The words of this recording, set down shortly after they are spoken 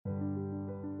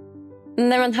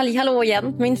Nej men hallå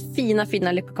igen, min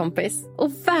fina lyckokompis.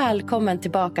 Och välkommen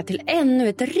tillbaka till ännu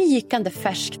ett rykande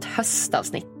färskt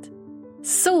höstavsnitt.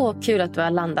 Så kul att du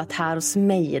har landat här hos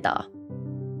mig idag.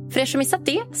 För er som missat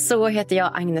det så heter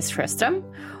jag Agnes Sjöström.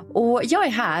 Och jag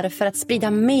är här för att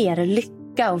sprida mer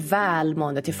lycka och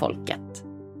välmående till folket.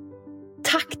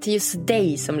 Tack till just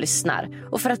dig som lyssnar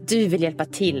och för att du vill hjälpa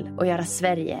till och göra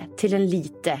Sverige till en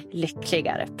lite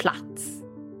lyckligare plats.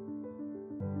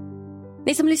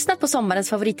 Ni som lyssnat på sommarens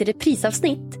favorit i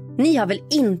reprisavsnitt, ni har väl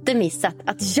inte missat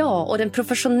att jag och den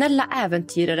professionella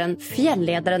äventyraren,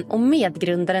 fjällledaren och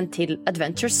medgrundaren till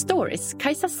Adventure Stories,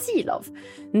 Joella Skoogh,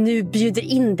 nu bjuder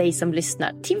in dig som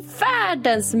lyssnar till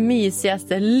världens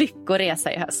mysigaste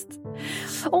lyckoresa i höst.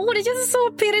 Det känns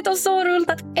så pirrigt och så roligt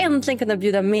att äntligen kunna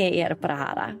bjuda med er på det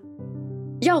här.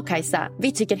 Jag och Kajsa,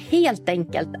 vi tycker helt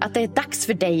enkelt att det är dags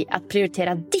för dig att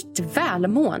prioritera ditt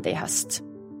välmående i höst.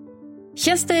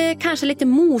 Känns det kanske lite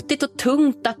motigt och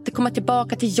tungt att komma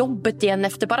tillbaka till jobbet igen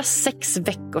efter bara 6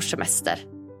 veckors semester?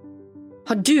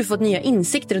 Har du fått nya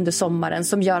insikter under sommaren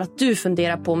som gör att du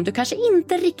funderar på om du kanske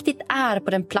inte riktigt är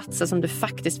på den platsen som du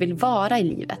faktiskt vill vara i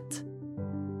livet?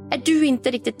 Är du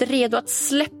inte riktigt redo att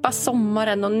släppa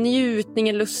sommaren och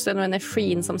njutningen, lusten och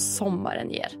energin som sommaren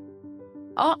ger?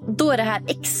 Ja, då är det här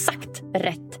exakt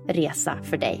rätt resa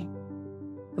för dig.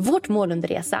 Vårt mål under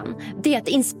resan, det är att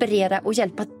inspirera och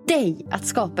hjälpa dig att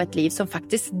skapa ett liv som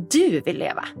faktiskt du vill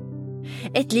leva.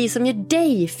 Ett liv som ger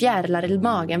dig fjärilar i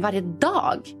magen varje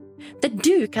dag. Där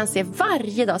du kan se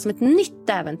varje dag som ett nytt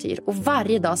äventyr och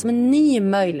varje dag som en ny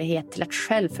möjlighet till att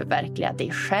själv förverkliga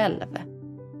dig själv.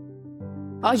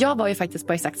 Ja, jag var ju faktiskt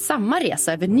på exakt samma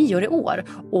resa över nyår i år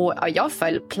och jag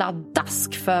föll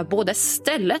pladask för både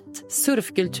stället,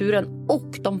 surfkulturen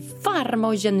och de varma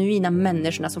och genuina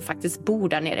människorna som faktiskt bor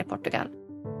där nere i Portugal.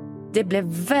 Det blev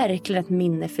verkligen ett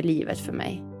minne för livet för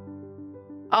mig.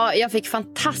 Ja, jag fick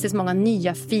fantastiskt många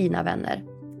nya fina vänner,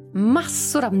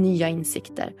 massor av nya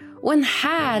insikter och en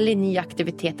härlig ny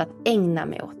aktivitet att ägna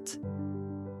mig åt.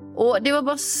 Och det var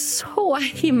bara så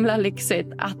himla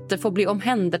lyxigt att få bli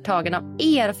omhändertagen av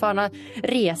erfarna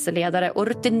reseledare och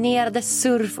rutinerade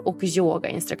surf- och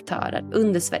yogainstruktörer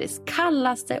under Sveriges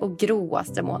kallaste och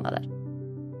gråaste månader.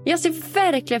 Jag ser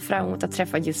verkligen fram emot att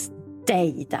träffa just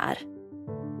dig där.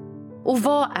 Och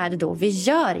vad är det då vi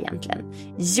gör egentligen?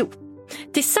 Jo,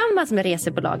 tillsammans med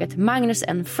resebolaget Magnus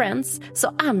 & Friends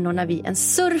så anordnar vi en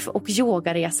surf- och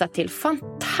yogaresa till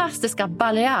fantastiska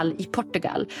Baleal i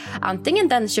Portugal. Antingen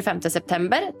den 25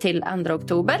 september till 2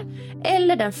 oktober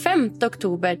eller den 5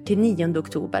 oktober till 9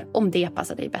 oktober om det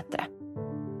passar dig bättre.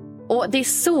 Och det är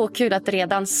så kul att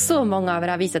redan så många av er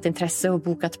har visat intresse och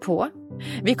bokat på.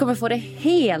 Vi kommer få det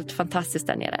helt fantastiskt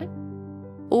där nere.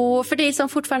 Och för dig som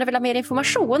fortfarande vill ha mer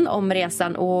information om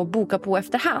resan och boka på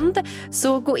efterhand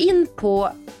så gå in på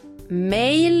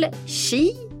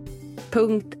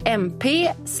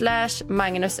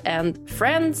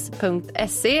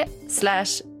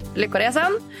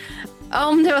mailchi.mp/magnusandfriends.se/lyckoresan.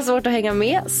 Om det var svårt att hänga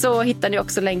med så hittar ni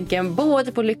också länken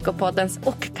både på Lyckopoddens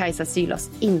och Joella Skooghs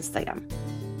Instagram.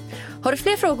 Har du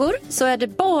fler frågor så är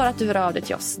det bara att du hör av dig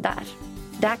till oss där.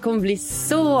 Det här kommer bli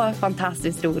så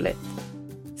fantastiskt roligt.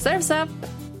 Surf's up!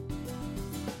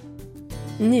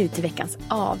 Nu till veckans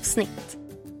avsnitt.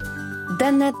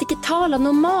 Den digitala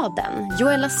nomaden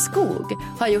Joella Skoogh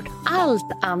har gjort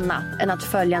allt annat än att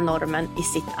följa normen i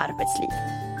sitt arbetsliv.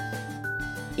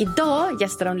 Idag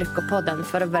gästar hon Lyckopodden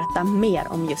för att berätta mer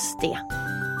om just det.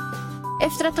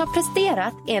 Efter att ha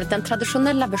presterat enligt den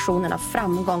traditionella versionen av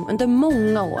framgång under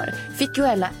många år fick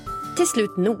Joella till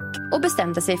slut nog och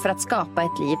bestämde sig för att skapa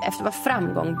ett liv efter vad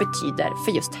framgång betyder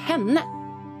för just henne.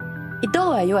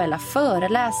 Idag är Joella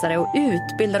föreläsare och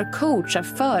utbildar och coachar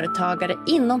företagare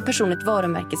inom personligt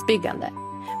varumärkesbyggande.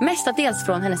 Mestadels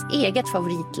från hennes eget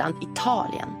favoritland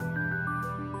Italien.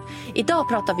 Idag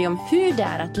pratar vi om hur det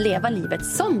är att leva livet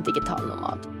som digital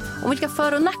nomad. Om vilka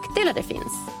för- och nackdelar det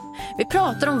finns. Vi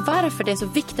pratar om varför det är så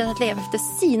viktigt att leva efter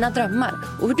sina drömmar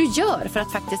och hur du gör för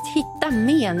att faktiskt hitta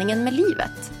meningen med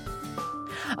livet.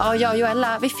 Ja, jag och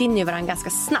Joella, vi finner ju varandra ganska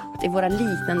snabbt i våra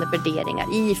liknande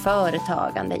värderingar i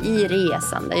företagande, i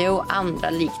resande och andra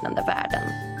liknande värden.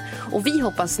 Och vi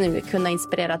hoppas nu kunna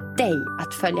inspirera dig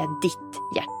att följa ditt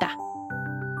hjärta.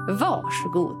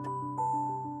 Varsågod!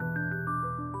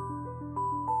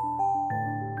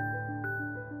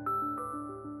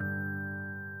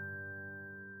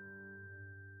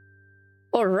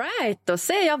 Alright, då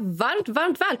säger jag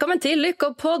varmt välkommen till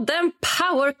Lyckopodden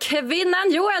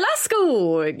Powerkvinnan Joella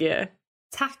Skoogh.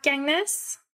 Tack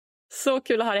Agnes. Så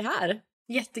kul att ha dig här.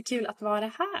 Jättekul att vara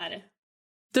här.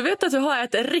 Du vet att du har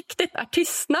ett riktigt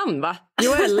artistnamn, va?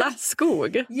 Joella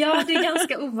Skoogh. Ja, det är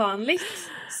ganska ovanligt.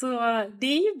 Så det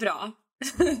är ju bra.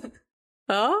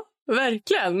 Ja,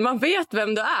 verkligen. Man vet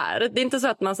vem du är. Det är inte så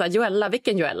att man säger Joella,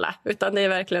 vilken Joella? Utan det är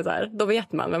verkligen så här, då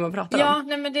vet man vem man pratar om. Ja,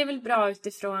 nej, men det är väl bra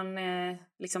utifrån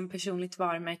liksom personligt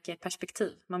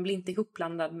varumärke-perspektiv. Man blir inte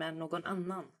ihopblandad med någon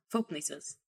annan,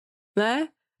 förhoppningsvis. Nej,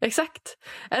 exakt.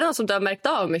 Är det någon som du har märkt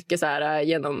av mycket så här,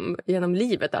 genom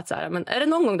livet? Att så här, men är det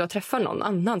någon gång du har träffat någon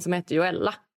annan som heter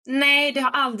Joella? Nej, det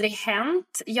har aldrig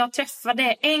hänt. Jag träffade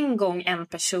en gång en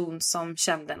person som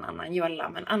kände en annan Joella,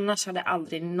 men annars har det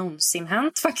aldrig någonsin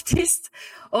hänt faktiskt.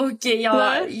 Och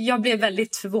jag blev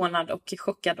väldigt förvånad och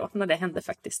chockad då när det hände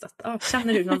faktiskt. Att,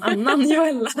 känner du någon annan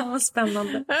Joella? Vad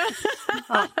spännande.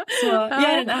 Ja, så jag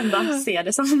är den enda, ser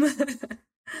det som.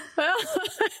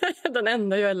 Den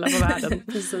enda Joella på världen.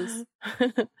 Precis.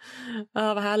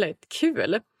 Ja, vad härligt.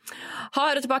 Kul.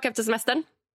 Är du tillbaka efter semestern?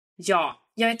 Ja,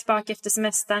 jag är tillbaka efter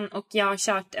semestern och jag har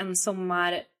kört en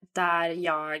sommar där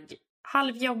jag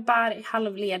halvjobbar,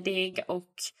 halvledig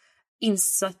och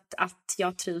insett att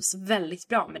jag trivs väldigt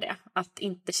bra med det. Att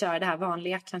inte köra det här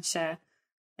vanliga, kanske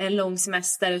en lång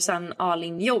semester och sen all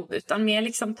in jobb, utan mer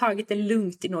liksom tagit det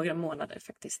lugnt i några månader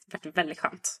faktiskt. Det har varit väldigt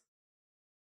skönt.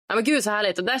 Ja, men gud så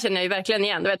härligt, och där känner jag ju verkligen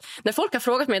igen. Du vet, när folk har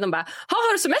frågat mig, de bara,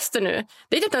 har du semester nu?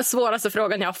 Det är typ den svåraste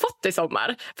frågan jag har fått i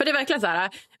sommar. För det är verkligen så här,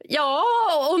 ja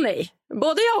och nej.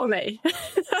 Både ja och nej.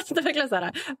 Det är verkligen så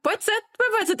här, på ett sätt,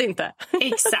 men på ett sätt inte.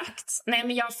 Exakt. Nej,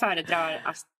 men jag föredrar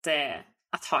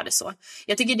att ha det så.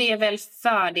 Jag tycker det är väl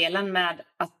fördelen med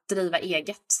att driva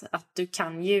eget. Att du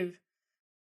kan ju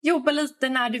jobba lite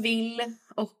när du vill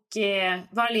och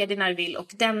vara ledig när du vill.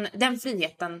 Och den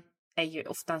friheten är ju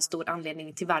ofta en stor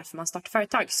anledning till varför man startar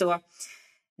företag. Så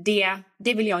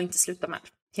det vill jag inte sluta med,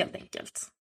 helt enkelt.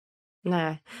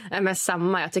 Nej, men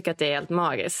samma. Jag tycker att det är helt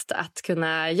magiskt att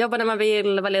kunna jobba när man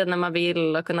vill, vara ledig när man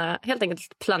vill och kunna helt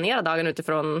enkelt planera dagen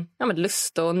utifrån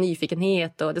lust och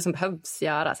nyfikenhet och det som behövs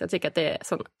göras. Jag tycker att det är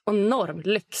sån enorm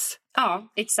lyx.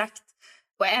 Ja, exakt.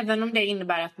 Och även om det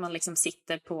innebär att man liksom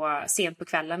sitter sent på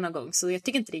kvällen någon gång, så jag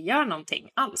tycker inte det gör någonting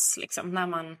alls liksom,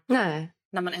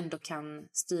 när man ändå kan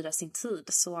styra sin tid.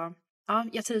 Så ja,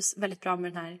 jag trivs väldigt bra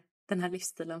med den här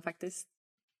livsstilen faktiskt.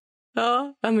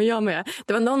 Ja, men jag med.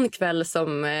 Det var någon kväll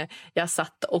som jag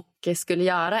satt och skulle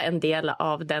göra en del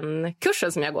av den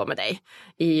kursen som jag går med dig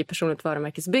i personligt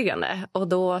varumärkesbyggande. Och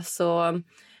då så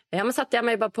satte jag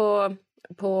mig bara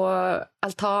på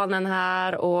altanen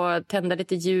här och tände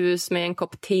lite ljus med en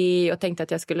kopp te och tänkte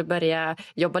att jag skulle börja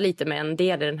jobba lite med en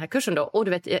del i den här kursen då. Och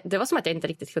du vet, det var som att jag inte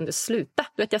riktigt kunde sluta.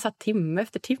 Du vet, jag satt timme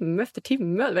efter timme efter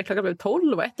timme. Du vet, klockan blev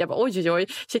 12 och 1. Jag bara oj,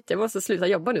 shit, jag måste sluta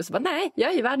jobba nu. Så bara nej,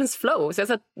 jag är i världens flow. Så jag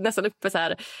satt nästan uppe så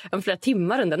här flera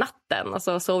timmar under natten och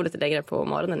så sov lite längre på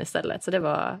morgonen istället. Så det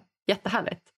var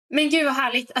jättehärligt. Men gud vad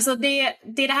härligt. Alltså det är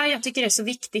det här jag tycker är så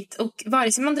viktigt. Och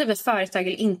vare sig man driver ett företag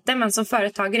eller inte, men som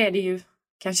företagare är det ju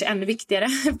kanske ännu viktigare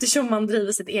eftersom man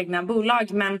driver sitt egna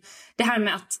bolag. Men det här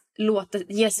med att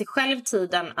ge sig själv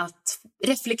tiden att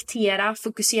reflektera,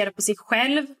 fokusera på sig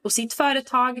själv och sitt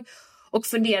företag och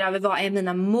fundera över vad är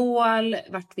mina mål,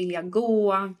 vart vill jag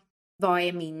gå, vad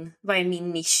är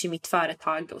min nisch i mitt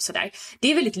företag och sådär.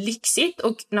 Det är väldigt lyxigt,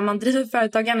 och när man driver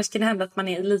företag annars kan det hända att man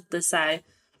är lite så här,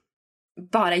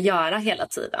 bara göra hela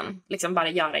tiden. Liksom bara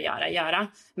göra.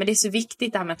 Men det är så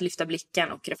viktigt det här med att lyfta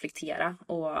blicken och reflektera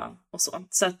och så.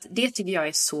 Så att det tycker jag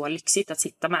är så lyxigt att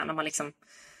sitta med när man liksom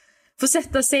får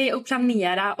sätta sig och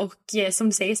planera och som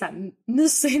du säger så här,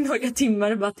 mysa i några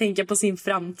timmar och bara tänka på sin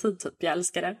framtid typ. Jag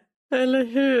älskar det. Eller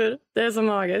hur? Det är så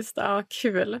magiskt. Ja,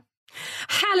 kul.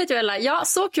 Härligt, Joella. Ja,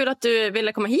 så kul att du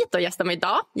ville komma hit och gästa mig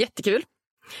idag. Jättekul.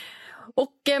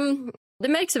 Och det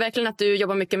märks ju verkligen att du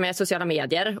jobbar mycket med sociala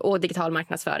medier och digital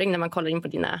marknadsföring när man kollar in på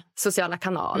dina sociala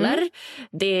kanaler.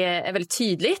 Det är väldigt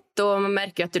tydligt och man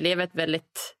märker att du lever ett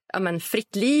väldigt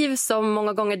fritt liv som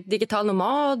många gånger digital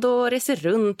nomad och reser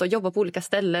runt och jobbar på olika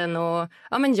ställen och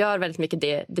gör väldigt mycket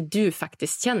det du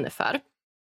faktiskt känner för.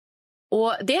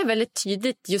 Och det är väldigt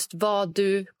tydligt just vad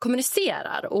du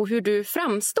kommunicerar och hur du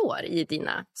framstår i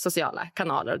dina sociala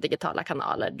kanaler och digitala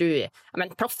kanaler. Du är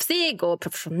proffsig och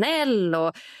professionell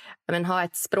och har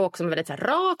ett språk som är väldigt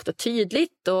rakt och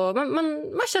tydligt. Och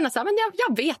man känner så här,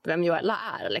 jag vet vem Joella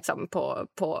är liksom, på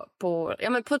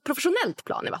ett professionellt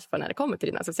plan i vart fall när det kommer till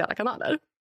dina sociala kanaler.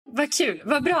 Vad kul,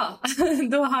 vad bra.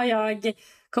 Då har jag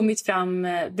kommit fram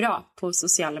bra på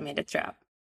sociala medier, tror jag.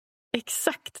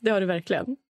 Exakt, det har du verkligen.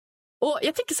 Och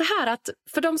jag tycker så här att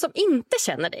för de som inte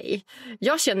känner dig,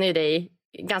 jag känner ju dig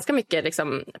ganska mycket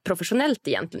liksom professionellt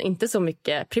egentligen, inte så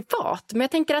mycket privat. Men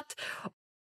jag tänker att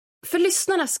för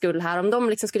lyssnarnas skull här, om de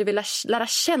liksom skulle vilja lära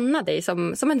känna dig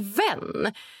som en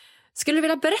vän, Skulle du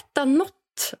vilja berätta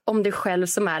något om dig själv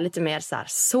som är lite mer så här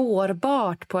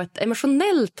sårbart på ett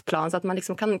emotionellt plan så att man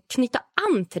liksom kan knyta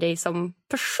an till dig som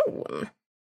person?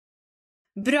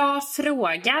 Bra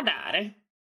fråga där.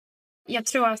 Jag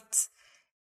tror att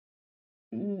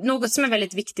något som är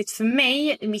väldigt viktigt för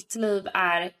mig i mitt liv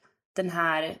är den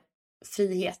här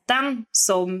friheten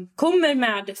som kommer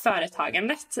med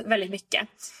företagandet väldigt mycket.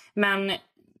 Men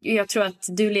jag tror att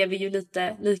du lever ju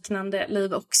lite liknande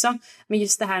liv också. Men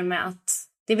just det här med att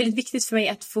det är väldigt viktigt för mig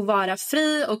att få vara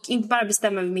fri och inte bara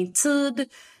bestämma över min tid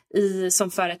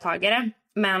som företagare.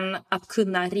 Men att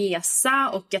kunna resa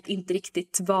och att inte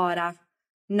riktigt vara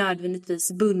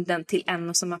nödvändigtvis bunden till en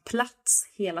och samma plats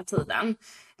hela tiden.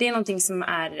 Det är någonting som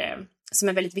är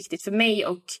väldigt viktigt för mig,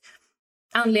 och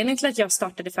anledningen till att jag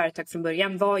startade företag från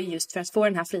början var just för att få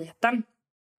den här friheten.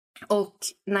 Och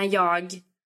när jag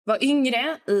var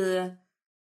yngre i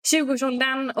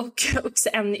 20-årsåldern och också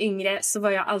ännu yngre så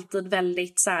var jag alltid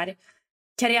väldigt så här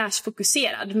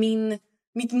karriärsfokuserad.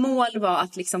 Mitt mål var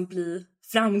att liksom bli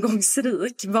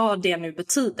framgångsrik, vad det nu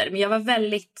betyder. Men jag var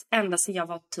väldigt, ända sedan jag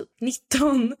var typ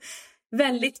 19,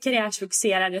 väldigt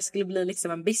karriärsfokuserad. Jag skulle bli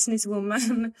liksom en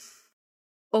businesswoman.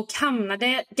 Och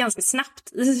hamnade ganska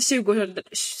snabbt i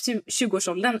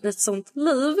 20-årsåldern i ett sånt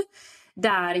liv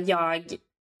där jag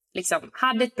liksom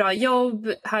hade ett bra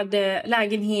jobb, hade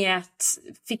lägenhet,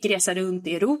 fick resa runt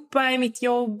i Europa i mitt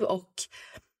jobb och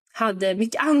hade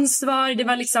mycket ansvar. Det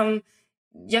var liksom,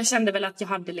 jag kände väl att jag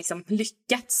hade liksom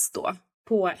lyckats då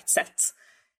på ett sätt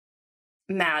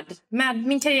med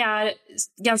min karriär,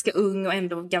 ganska ung och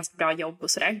ändå ganska bra jobb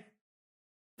och sådär.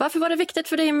 Varför var det viktigt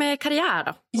för dig med karriär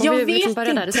då? Jag vet liksom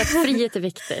inte. Där. Du säger att frihet är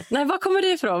viktigt. Nej, var kommer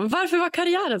det ifrån? Varför var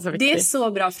karriären så viktig? Det är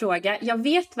så bra fråga. Jag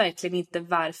vet verkligen inte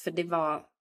varför det var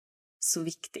så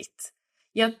viktigt.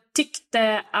 Jag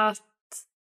tyckte att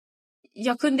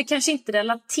jag kunde kanske inte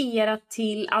relatera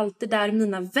till allt det där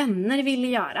mina vänner ville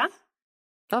göra.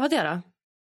 Vad var det då?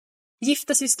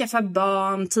 Gifta sig, skaffa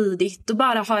barn tidigt och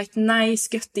bara ha ett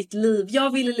nice, göttigt liv.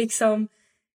 Jag ville liksom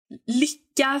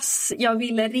lyckas, jag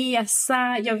ville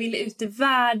resa, jag ville ut i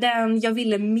världen, jag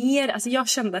ville mer. Alltså jag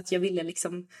kände att jag ville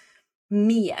liksom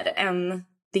mer än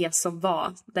det som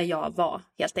var där jag var,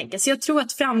 helt enkelt. Så jag tror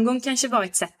att framgång kanske var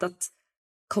ett sätt att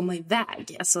komma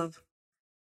iväg, alltså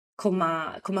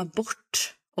komma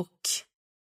bort och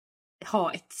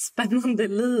ha ett spännande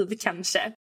liv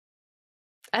kanske.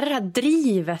 Är det här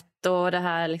drivet och det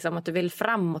här liksom att du vill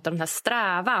framåt och den här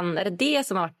strävan, är det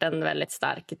som har varit en väldigt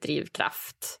stark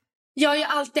drivkraft? Jag har ju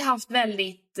alltid haft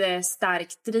väldigt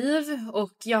starkt driv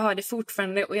och jag har det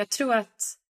fortfarande, och jag tror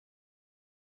att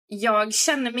jag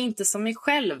känner mig inte som mig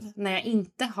själv när jag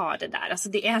inte har det där. Alltså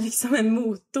det är liksom en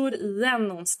motor i en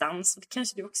någonstans. Det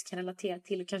kanske du också kan relatera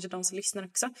till och kanske de som lyssnar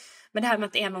också. Men det här med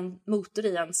att det är någon motor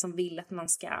i en som vill att man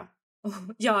ska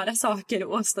göra saker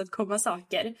och åstadkomma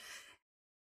saker.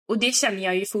 Och det känner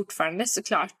jag ju fortfarande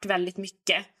såklart väldigt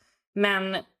mycket.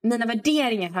 Men mina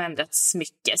värderingar har ändrats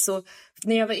mycket. Så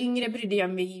när jag var yngre brydde jag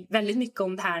mig väldigt mycket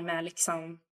om det här med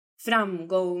liksom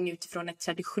framgång utifrån ett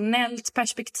traditionellt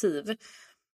perspektiv.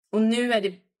 Och nu är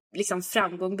det liksom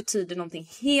framgång betyder någonting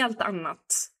helt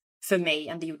annat för mig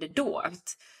än det gjorde då.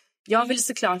 Jag vill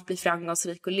såklart bli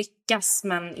framgångsrik och lyckas,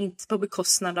 men inte på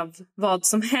bekostnad av vad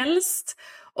som helst.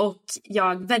 Och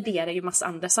jag värderar ju massa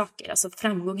andra saker. Alltså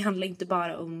framgång handlar inte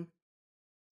bara om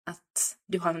att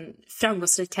du har en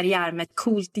framgångsrik karriär med ett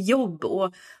coolt jobb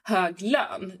och hög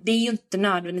lön. Det är ju inte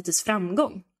nödvändigtvis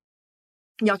framgång.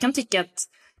 Jag kan tycka att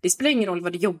det spelar ingen roll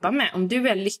vad du jobbar med. Om du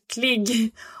är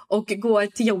lycklig och går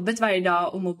till jobbet varje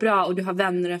dag och mår bra och du har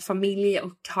vänner och familj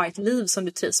och har ett liv som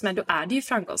du trivs med, då är du ju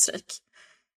framgångsrik.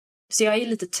 Så jag är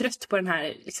lite trött på den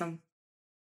här liksom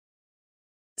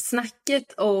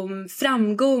snacket om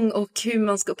framgång och hur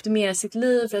man ska optimera sitt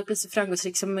liv för att bli så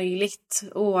framgångsrik som möjligt.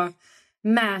 Och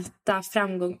mäta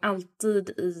framgång alltid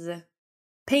i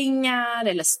pengar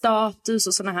eller status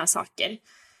och såna här saker.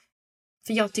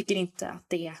 För jag tycker inte att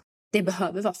det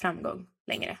behöver vara framgång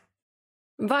längre.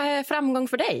 Vad är framgång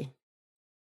för dig?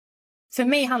 För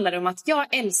mig handlar det om att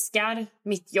jag älskar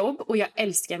mitt jobb och jag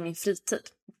älskar min fritid.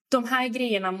 De här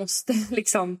grejerna måste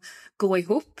liksom gå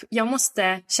ihop. Jag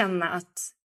måste känna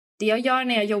att det jag gör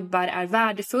när jag jobbar är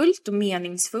värdefullt och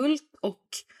meningsfullt och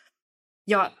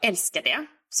jag älskar det.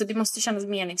 Så det måste kännas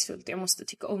meningsfullt och jag måste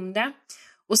tycka om det.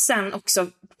 Och sen också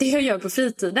det jag gör på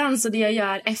fritiden, så det jag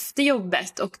gör efter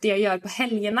jobbet och det jag gör på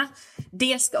helgerna,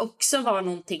 det ska också vara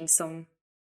någonting som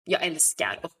jag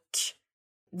älskar och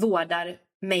vårdar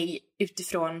mig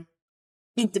utifrån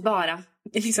inte bara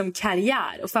liksom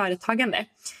karriär och företagande.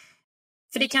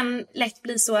 För det kan lätt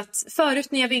bli så att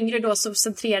förut när jag var yngre då så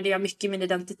centrerade jag mycket min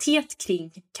identitet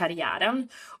kring karriären.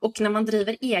 Och när man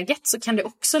driver eget så kan det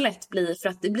också lätt bli, för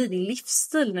att det blir din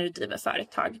livsstil när du driver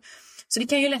företag. Så det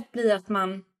kan ju lätt bli att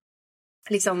man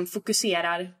liksom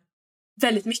fokuserar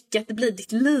väldigt mycket, att det blir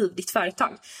ditt liv, ditt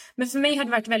företag. Men för mig har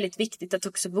det varit väldigt viktigt att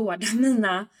också vårda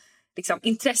mina liksom,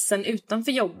 intressen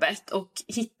utanför jobbet och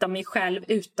hitta mig själv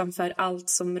utanför allt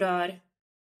som rör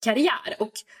karriär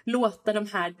och låta de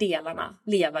här delarna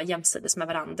leva jämsides med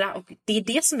varandra. Och det är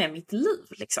det som är mitt liv.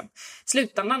 Liksom.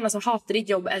 Slutändan, alltså hata ditt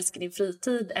jobb, älska din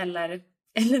fritid eller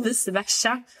vice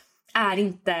versa är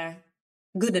inte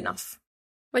good enough.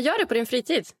 Vad gör du på din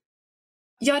fritid?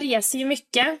 Jag reser ju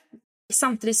mycket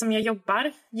samtidigt som jag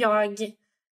jobbar. Jag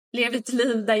lever ett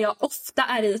liv där jag ofta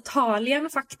är i Italien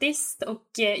faktiskt. Och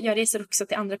jag reser också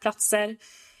till andra platser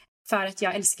för att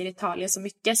jag älskar Italien så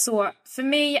mycket. Så för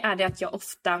mig är det att jag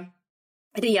ofta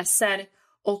reser.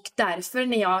 Och därför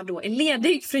när jag då är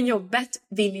ledig från jobbet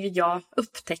vill ju jag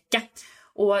upptäcka.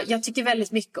 Och jag tycker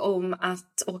väldigt mycket om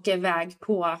att åka iväg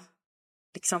på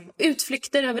liksom,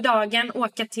 utflykter över dagen.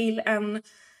 Åka till en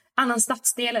annan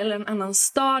stadsdel eller en annan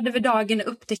stad över dagen och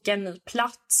upptäcka en ny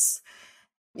plats.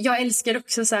 Jag älskar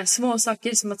också så här små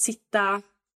saker som att sitta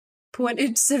på en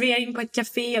uteservering på ett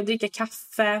café och dricka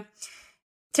kaffe.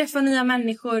 Träffa nya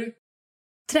människor.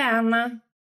 Träna.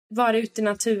 Vara ute i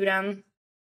naturen.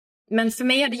 Men för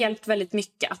mig har det hjälpt väldigt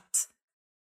mycket att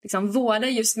liksom vårda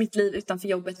just mitt liv utanför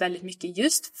jobbet väldigt mycket.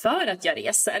 Just för att jag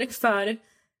reser. För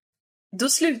då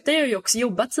slutar jag ju också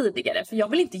jobba tidigare. För jag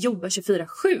vill inte jobba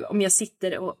 24/7 om jag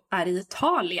sitter och är i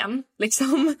Italien.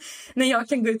 Liksom, när jag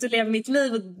kan gå ut och leva mitt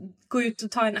liv och gå ut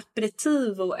och ta en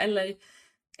aperitiv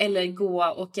eller gå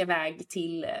och åka iväg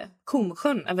till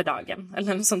Komsjön över dagen.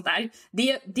 Eller något sånt där.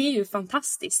 Det är ju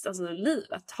fantastiskt, alltså liv,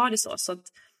 att ha det så. Så att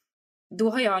då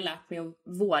har jag lärt mig att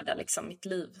vårda liksom, mitt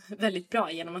liv väldigt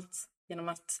bra genom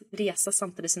att resa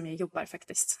samtidigt som jag jobbar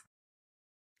faktiskt.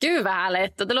 Gud vad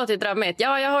härligt, och det låter ju drömmigt.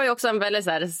 Ja, jag har ju också en väldigt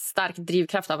så här, stark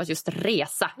drivkraft av att just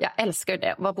resa. Jag älskar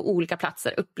det, vara på olika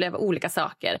platser, uppleva olika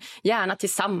saker. Gärna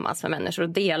tillsammans med människor och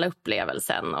dela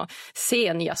upplevelsen och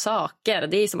se nya saker.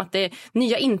 Det är som att det är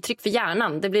nya intryck för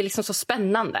hjärnan. Det blir liksom så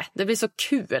spännande. Det blir så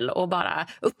kul att bara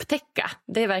upptäcka.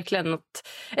 Det är verkligen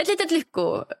ett litet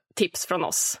lyckotips från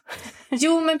oss.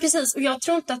 Jo, men precis. Och jag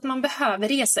tror inte att man behöver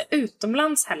resa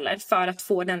utomlands heller för att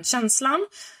få den känslan.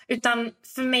 Utan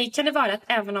för mig kan det vara att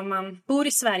även om man bor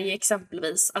i Sverige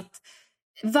exempelvis, att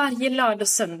varje lördag och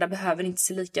söndag behöver inte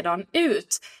se likadan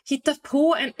ut. Hitta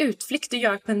på en utflykt och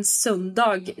gör på en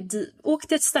söndag. Åk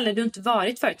till ett ställe du inte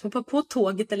varit förut. Hoppa på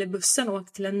tåget eller bussen och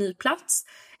åk till en ny plats.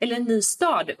 Eller en ny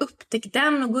stad. Upptäck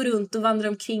den och gå runt och vandra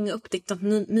omkring och upptäck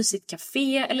något mysigt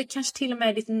café. Eller kanske till och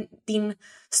med din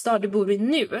stad du bor i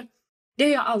nu. Det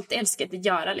har jag alltid älskat att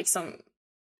göra liksom.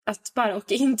 Att bara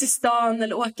åka in till stan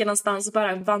eller åka någonstans och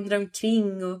bara vandra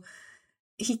omkring och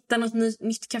hitta något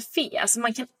nytt café. Alltså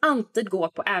man kan alltid gå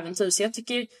på äventyr. Så jag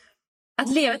tycker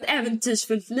att leva ett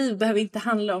äventyrsfullt liv behöver inte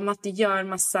handla om att du gör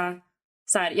massa...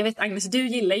 Så här, jag vet Agnes, du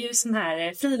gillar ju sån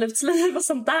här friluftsliv och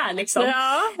sånt där liksom.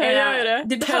 Ja, jag gör det.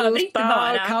 Det behöver inte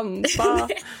vara... Kampa.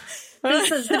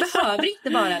 Precis, det behöver inte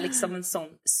vara liksom en sån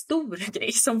stor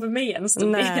grej som för mig är en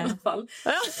stor grej i alla fall.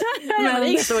 Men det är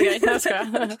ingen stor grej.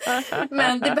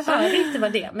 Men det behöver inte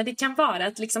vara det. Men det kan vara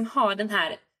att liksom ha den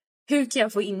här, hur kan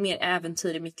jag få in mer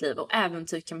äventyr i mitt liv? Och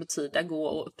äventyr kan betyda gå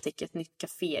och upptäcka ett nytt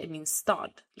café i min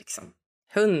stad. Liksom.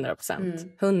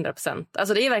 100%. 100%.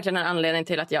 Alltså det är verkligen en anledning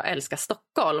till att jag älskar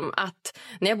Stockholm. Att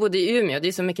när jag bodde i Umeå, det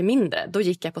är så mycket mindre, då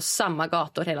gick jag på samma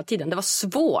gator hela tiden. Det var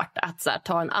svårt att så här,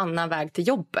 ta en annan väg till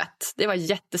jobbet. Det var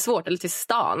jättesvårt, eller till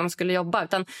stan om man skulle jobba.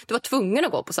 Utan du var tvungen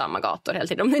att gå på samma gator hela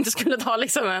tiden om du inte skulle ta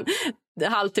liksom en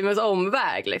halvtimmes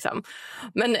omväg. Liksom.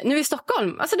 Men nu i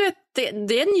Stockholm, alltså du vet,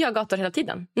 det är nya gator hela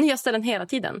tiden. Nya ställen hela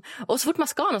tiden. Och så fort man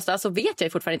ska någonstans så vet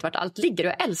jag fortfarande inte vart allt ligger.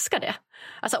 Och jag älskar det.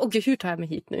 Alltså, gud, hur tar jag mig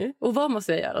hit nu? Och vad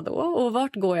måste jag göra då? Och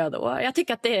vart går jag då? Jag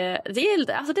tycker att det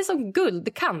är som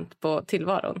guldkant på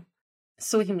tillvaron.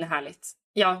 Så himla härligt.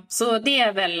 Ja, så det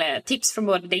är väl tips från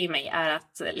både dig och mig är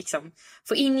att liksom,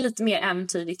 få in lite mer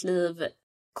äventyr i ditt liv.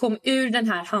 Kom ur den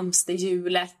här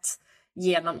hamsterhjulet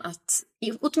genom att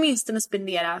åtminstone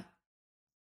spendera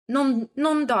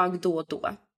någon dag då och då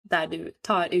där du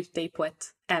tar ut dig på ett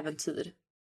äventyr.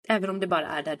 Även om det bara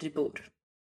är där du bor.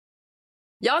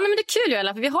 Ja, men det är kul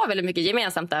Joella, för vi har väldigt mycket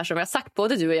gemensamt där som jag har sagt,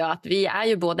 både du och jag, att vi är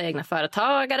ju båda egna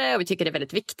företagare och vi tycker det är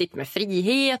väldigt viktigt med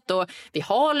frihet och vi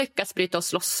har lyckats bryta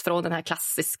oss loss från den här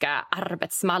klassiska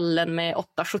arbetsmallen med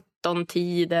 8-17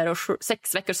 tider och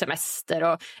 6 veckors semester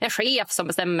och en chef som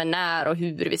bestämmer när och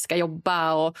hur vi ska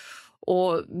jobba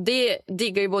Och det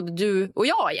diggar ju både du och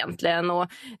jag egentligen.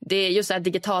 Och det är just det här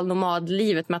digital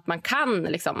nomadlivet med att man kan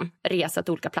liksom resa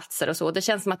till olika platser och så. Det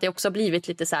känns som att det också har blivit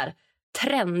lite så här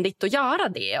trendigt att göra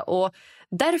det. Och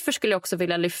därför skulle jag också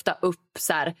vilja lyfta upp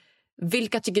så här,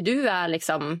 vilka tycker du är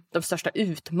liksom de största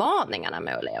utmaningarna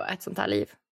med att leva ett sånt här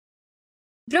liv?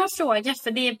 Bra fråga,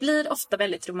 för det blir ofta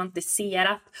väldigt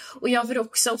romantiserat. Och jag får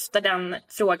också ofta den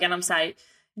frågan om så här,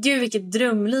 gud vilket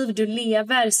drömliv du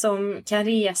lever som kan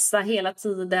resa hela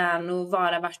tiden och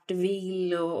vara vart du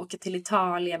vill och åka till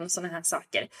Italien och såna här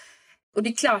saker. Och det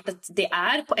är klart att det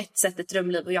är på ett sätt ett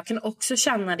drömliv och jag kan också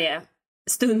känna det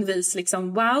stundvis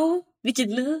liksom, wow, vilket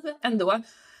liv ändå.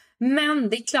 Men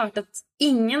det är klart att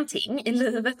ingenting i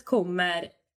livet kommer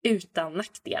utan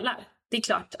nackdelar. Det är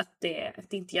klart att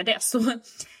det inte gör det. Så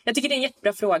jag tycker det är en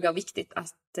jättebra fråga och viktigt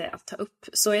att ta upp.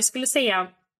 Så jag skulle säga,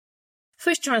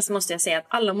 först och främst måste jag säga att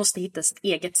alla måste hitta sitt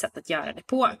eget sätt att göra det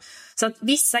på. Så att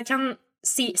vissa kan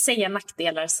säga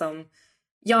nackdelar som,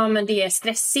 ja men det är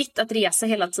stressigt att resa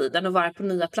hela tiden och vara på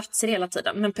nya platser hela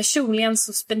tiden. Men personligen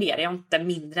så spenderar jag inte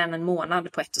mindre än en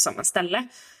månad på ett och samma ställe.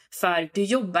 För du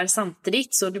jobbar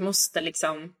samtidigt så du måste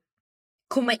liksom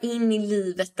komma in i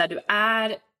livet där du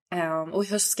är. Och i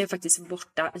höst ska jag faktiskt vara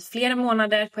borta i flera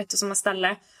månader på ett och samma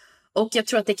ställe. Och jag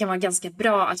tror att det kan vara ganska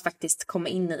bra att faktiskt komma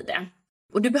in i det.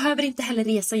 Och du behöver inte heller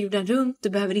resa jorden runt. Du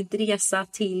behöver inte resa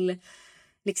till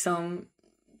liksom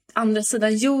andra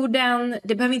sidan jorden.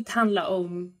 Det behöver inte handla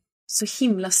om så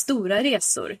himla stora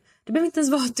resor. Det behöver inte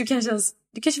ens vara att du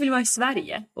kanske vill vara i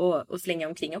Sverige och flänga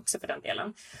omkring också för den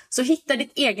delen. Så hitta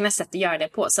ditt egna sätt att göra det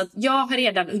på. Så att jag har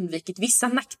redan undvikit vissa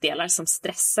nackdelar som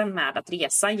stressen med att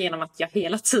resa genom att jag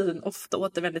hela tiden ofta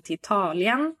återvänder till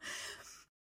Italien.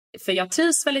 För jag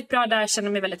trivs väldigt bra där, känner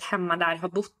mig väldigt hemma där, har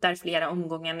bott där flera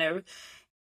omgångar nu.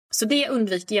 Så det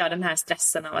undviker jag, den här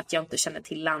stressen av att jag inte känner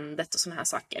till landet och såna här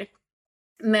saker.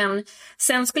 Men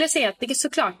sen skulle jag säga att det är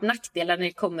såklart nackdelar när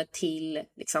det kommer till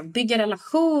liksom, bygga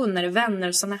relationer, vänner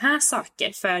och såna här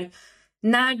saker. För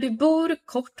när du bor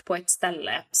kort på ett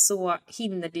ställe så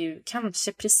hinner du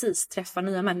kanske precis träffa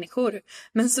nya människor.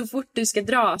 Men så fort du ska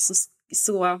dra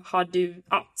så har du,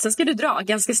 sen ska du dra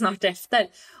ganska snart efter.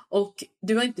 Och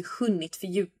du har inte hunnit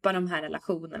fördjupa de här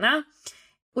relationerna.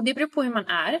 Och det beror på hur man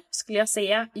är, skulle jag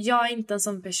säga. Jag är inte en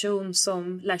sån person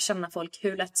som lär känna folk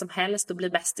hur lätt som helst och blir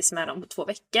bästis med dem på 2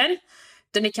 veckor.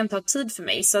 Utan det kan ta tid för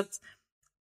mig. Så att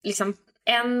liksom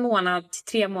 1 månad till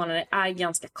 3 månader är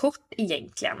ganska kort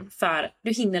egentligen. För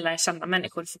du hinner lära känna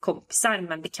människor för kompisar,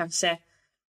 men det kanske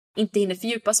inte hinner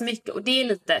fördjupa så mycket. Och det är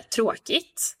lite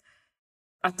tråkigt.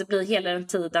 Att det blir hela den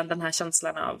tiden den här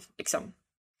känslan av liksom,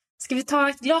 ska vi ta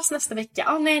ett glas nästa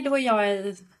vecka? Nej, då är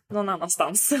jag någon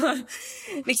annanstans.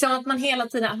 Liksom att man hela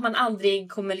tiden, att man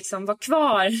aldrig kommer liksom vara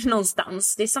kvar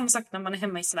någonstans. Det är samma sak när man är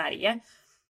hemma i Sverige.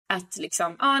 Att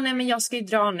liksom, nej men jag ska ju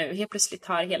dra nu. Helt plötsligt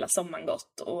har hela sommaren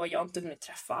gått och jag har inte hunnit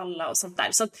träffa alla och sånt där.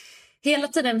 Så att hela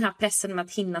tiden den här pressen med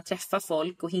att hinna träffa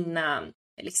folk och hinna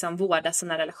liksom vårda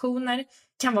sina relationer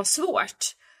kan vara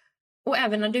svårt. Och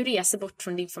även när du reser bort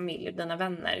från din familj och dina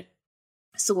vänner,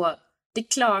 så det är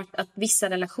klart att vissa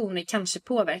relationer kanske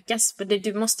påverkas. För det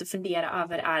du måste fundera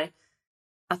över är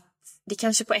att det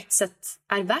kanske på ett sätt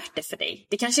är värt det för dig.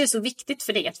 Det kanske är så viktigt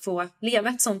för dig att få leva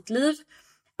ett sånt liv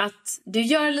att du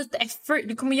gör lite effort.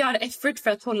 Du kommer göra effort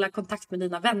för att hålla kontakt med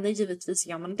dina vänner. Givetvis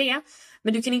gör man det.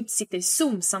 Men du kan inte sitta i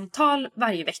Zoom-samtal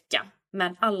varje vecka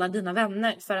med alla dina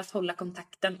vänner för att hålla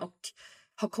kontakten och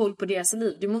ha koll på deras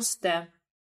liv. Du måste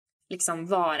liksom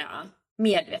vara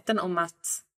medveten om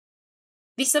att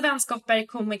vissa vänskaper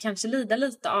kommer kanske lida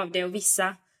lite av det och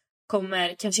vissa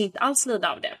kommer kanske inte alls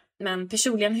lida av det. Men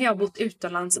personligen har jag bott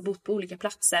utomlands och bott på olika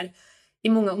platser i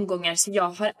många omgångar, så jag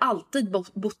har alltid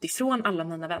bott ifrån alla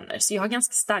mina vänner. Så jag har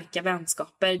ganska starka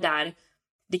vänskaper där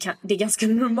det är ganska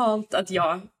normalt att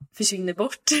jag försvinner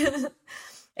bort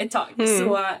ett tag.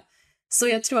 Så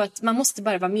jag tror att man måste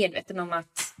bara vara medveten om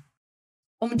att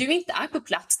om du inte är på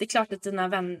plats, det är klart att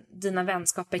dina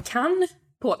vänskaper kan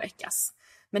påverkas.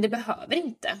 Men det behöver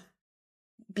inte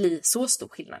bli så stor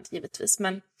skillnad, givetvis.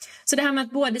 Men, så det här med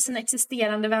att både sina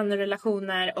existerande vänner och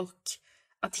relationer och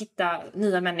att hitta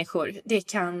nya människor, det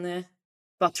kan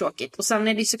vara tråkigt. Och sen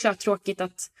är det såklart tråkigt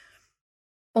att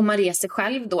om man reser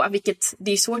själv då, vilket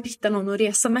det är svårt att hitta någon att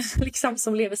resa med liksom,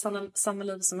 som lever samma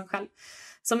liv som en själv.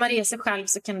 Så om man reser själv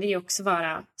så kan det ju också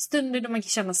vara stunder då man kan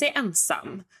känna sig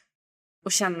ensam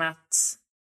och känna att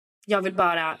jag vill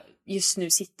bara just nu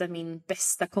sitta min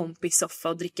bästa kompis soffa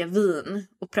och dricka vin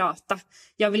och prata.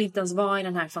 Jag vill inte ens vara i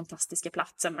den här fantastiska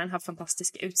platsen med den här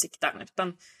fantastiska utsikten,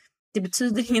 utan det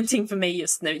betyder ingenting för mig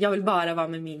just nu. Jag vill bara vara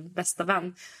med min bästa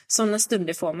vän. Sådana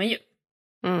stunder får man ju.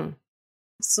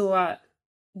 Så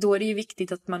då är det ju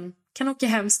viktigt att man kan åka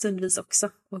hem stundvis också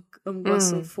och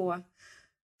umgås och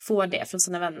få det från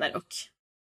sina vänner. Och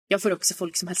jag får också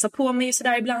folk som hälsar på mig så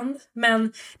där ibland.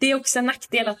 Men det är också en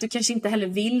nackdel att du kanske inte heller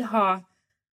vill ha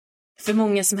för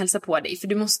många som hälsar på dig. För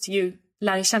du måste ju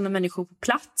lära känna människor på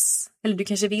plats. Eller du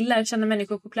kanske vill lära känna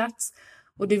människor på plats.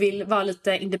 Och du vill vara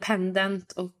lite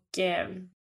independent och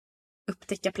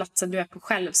upptäcka platsen du är på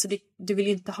själv. Så du vill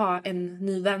ju inte ha en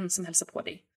ny vän som hälsar på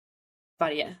dig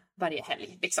varje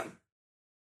helg. Liksom.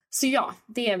 Så ja,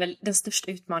 det är väl den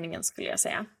största utmaningen skulle jag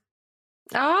säga.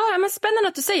 Ja, men spännande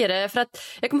att du säger det. För att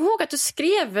jag kommer ihåg att du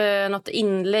skrev något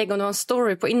inlägg om det var en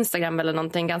story på Instagram eller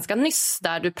någonting ganska nyss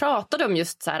där du pratade om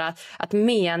just så här att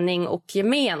mening och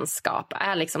gemenskap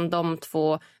är liksom de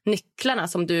två nycklarna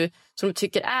som du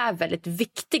tycker är väldigt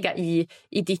viktiga i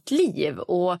ditt liv.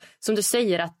 Och som du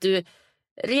säger att du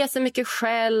reser mycket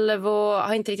själv och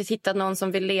har inte riktigt hittat någon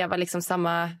som vill leva liksom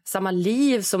samma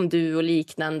liv som du och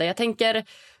liknande. Jag tänker,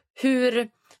 hur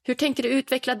tänker du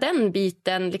utveckla den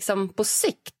biten liksom på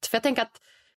sikt? För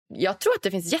jag tror att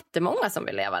det finns jättemånga som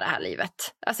vill leva det här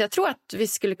livet. Alltså jag tror att vi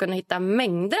skulle kunna hitta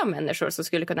mängder av människor som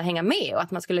skulle kunna hänga med och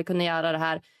att man skulle kunna göra det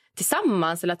här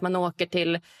tillsammans, eller att man åker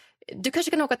till, du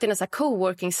kanske kan åka till en sån här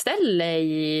coworking-ställe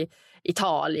i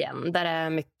Italien där det är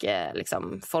mycket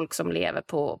liksom folk som lever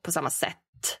på samma sätt.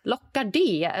 Lockar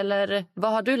det, eller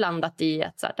vad har du landat i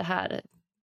att så här, det här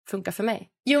funkar för mig?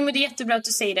 Jo, men det är jättebra att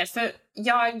du säger det, för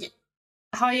jag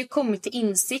har ju kommit till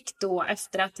insikt då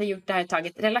efter att ha gjort det här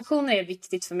taget. Relationer är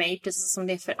viktigt för mig, precis som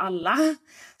det är för alla,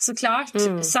 såklart.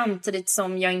 Samtidigt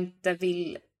som jag inte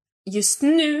vill just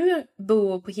nu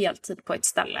bo på heltid på ett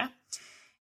ställe.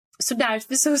 Så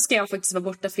därför så ska jag faktiskt vara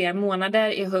borta flera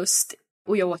månader i höst.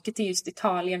 Och jag åker till just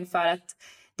Italien för att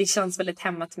det känns väldigt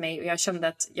hemma till mig. Och jag kände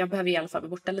att jag behöver i alla fall vara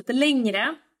borta lite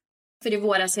längre. För i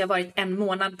våras har jag varit 1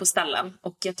 månad på ställen.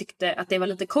 Och jag tyckte att det var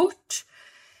lite kort.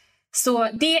 Så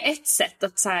det är ett sätt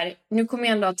att så här, nu kommer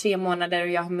jag ändå ha 3 månader och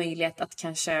jag har möjlighet att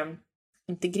kanske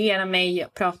integrera mig.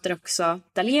 Jag pratar också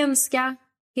italienska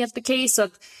helt okej, så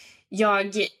att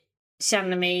jag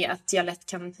känner mig att jag lätt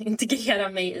kan integrera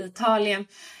mig i Italien.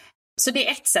 Så det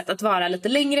är ett sätt att vara lite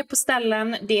längre på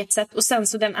ställen. Det är ett sätt. Och sen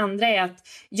så den andra är att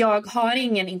jag har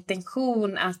ingen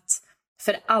intention att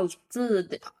för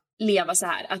alltid leva så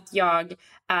här. Att jag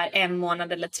är 1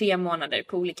 månad eller 3 månader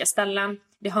på olika ställen.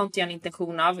 Det har inte jag en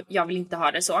intention av. Jag vill inte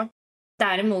ha det så.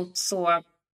 Däremot så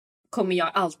kommer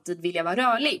jag alltid vilja vara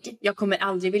rörlig. Jag kommer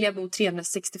aldrig vilja bo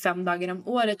 365 dagar om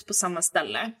året på samma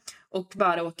ställe. Och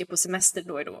bara åka på semester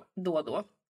då och då.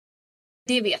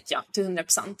 Det vet jag till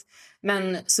 100%.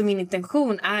 Men så min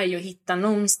intention är ju att hitta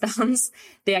någonstans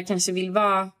där jag kanske vill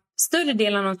vara större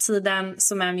delen av tiden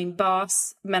som är min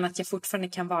bas. Men att jag fortfarande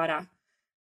kan vara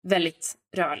väldigt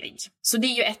rörlig. Så det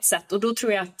är ju ett sätt. Och då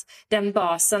tror jag att den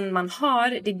basen man har,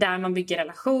 det är där man bygger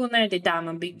relationer. Det är där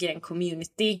man bygger en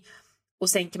community. Och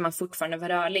sen kan man fortfarande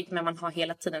vara rörlig, men man har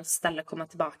hela tiden ett ställe att komma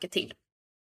tillbaka till.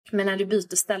 Men när du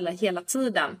byter ställe hela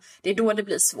tiden, det är då det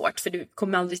blir svårt. För du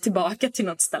kommer aldrig tillbaka till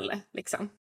något ställe. Liksom.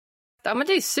 Ja, men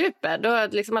det är super. Då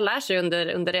liksom man lär sig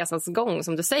under resans gång,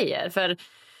 som du säger. För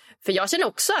jag känner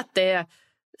också att det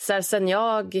så här, sen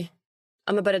jag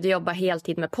började jobba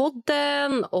heltid med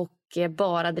podden och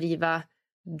bara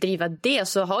driva det,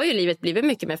 så har ju livet blivit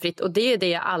mycket mer fritt. Och det är det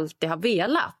jag alltid har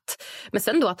velat. Men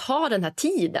sen då att ha den här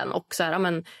tiden och så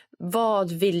här,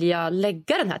 vad vill jag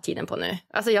lägga den här tiden på nu?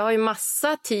 Alltså jag har ju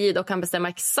massa tid och kan bestämma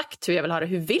exakt hur jag vill ha det.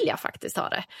 Hur vill jag faktiskt ha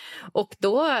det? Och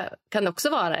då kan det också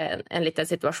vara en liten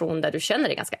situation där du känner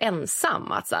dig ganska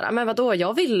ensam. Att så här, men vadå,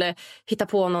 jag vill hitta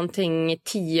på någonting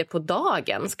 10 på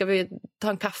dagen. Ska vi ta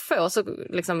en kaffe? Och så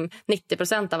liksom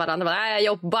 90% av varandra bara, nej jag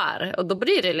jobbar. Och då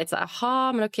blir det lite så här,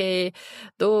 jaha men okej.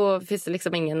 Då finns det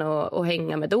liksom ingen att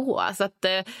hänga med då. Så att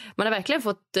man har verkligen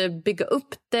fått bygga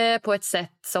upp det på ett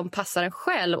sätt som passar en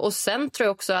själv. Och sen tror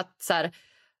jag också att så här,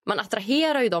 man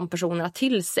attraherar ju de personerna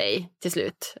till sig till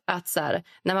slut. Att så här,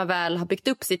 när man väl har byggt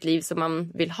upp sitt liv som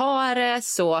man vill ha det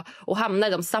och hamnar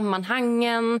i de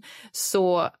sammanhangen,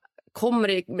 så kommer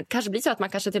det kanske bli så att man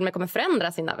kanske till och med kommer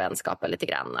förändra sina vänskaper lite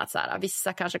grann. Att så här,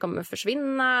 vissa kanske kommer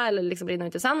försvinna eller liksom brinna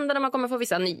ut i sanden, och man kommer få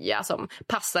vissa nya som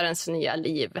passar ens nya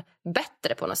liv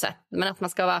bättre på något sätt. Men att man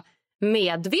ska vara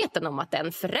medveten om att det är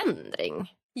en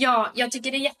förändring. Ja, jag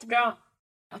tycker det är jättebra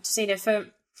att du säger det, för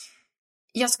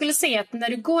jag skulle säga att när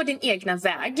du går din egna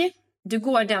väg, du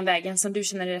går den vägen som du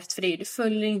känner är rätt för dig, du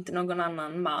följer inte någon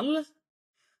annan mall,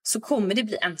 så kommer det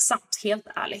bli ensamt, helt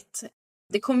ärligt.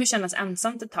 Det kommer kännas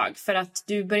ensamt ett tag för att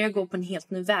du börjar gå på en helt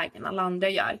ny väg än alla andra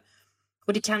gör.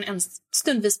 Och det kan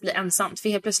stundvis bli ensamt, för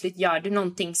helt plötsligt gör du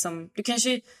någonting som du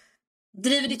kanske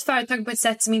driver ditt företag på ett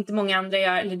sätt som inte många andra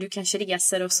gör. Eller du kanske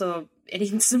reser och så är det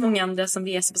inte så många andra som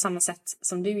reser på samma sätt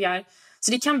som du gör.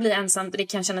 Så det kan bli ensamt och det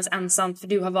kan kännas ensamt för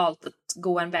du har valt att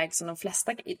gå en väg som de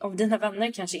flesta av dina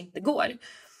vänner kanske inte går.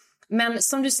 Men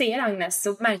som du säger, Agnes,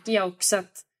 så märker jag också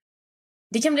att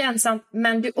det kan bli ensamt,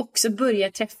 men du också börjar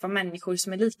träffa människor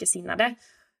som är likasinnade.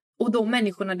 Och de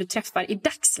människorna du träffar i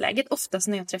dagsläget, oftast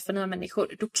när jag träffar nya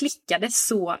människor, då klickar det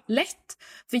så lätt.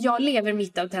 För jag lever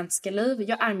mitt autentiska liv,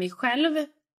 jag är mig själv.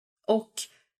 Och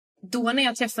då när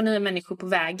jag träffar nya människor på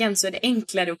vägen så är det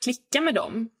enklare att klicka med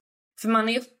dem. För man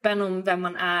är öppen om vem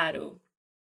man är och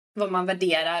vad man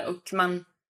värderar. Och man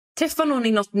träffar någon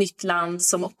i något nytt land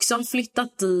som också har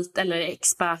flyttat dit eller är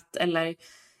expat eller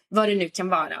vad det nu kan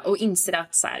vara. Och inser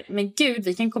att så här, men gud,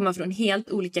 vi kan komma från helt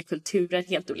olika kulturer,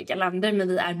 helt olika länder. Men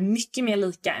vi är mycket mer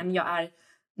lika än jag är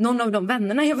någon av de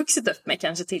vännerna jag vuxit upp med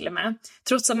kanske till och med.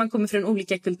 Trots att man kommer från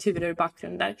olika kulturer och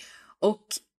bakgrunder. Och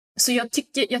så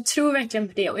jag tror verkligen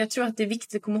på det. Och jag tror att det är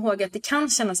viktigt att komma ihåg att det kan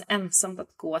kännas ensamt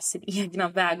att gå sin egna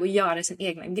väg och göra sin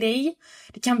egna grej.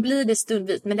 Det kan bli det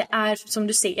stundvis, men det är som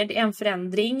du säger, det är en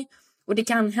förändring. Och det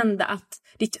kan hända att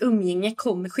ditt umgänge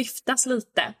kommer skiftas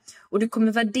lite. Och du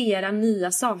kommer värdera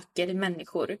nya saker i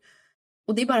människor.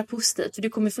 Och det är bara positivt, för du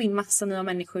kommer få in massa nya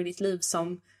människor i ditt liv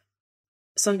som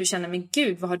du känner, men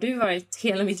gud, vad har du varit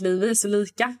hela mitt liv? Vi är så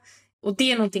lika. Och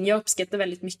det är någonting jag uppskattar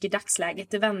väldigt mycket i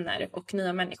dagsläget i vänner och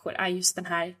nya människor, är just den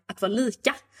här att vara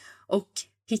lika. Och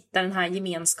hitta den här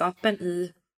gemenskapen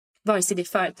i vare sig det är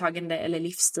företagande eller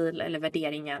livsstil eller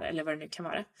värderingar eller vad det nu kan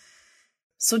vara.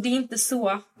 Så det är inte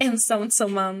så ensamt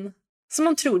som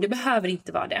man tror. Det behöver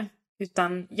inte vara det.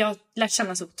 Utan jag har lärt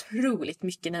känna så otroligt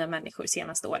mycket nya människor de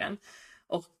senaste åren.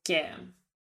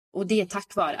 Och det är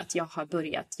tack vare att jag har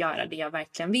börjat göra det jag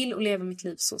verkligen vill och leva mitt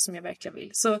liv så som jag verkligen vill.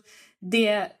 Så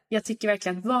jag tycker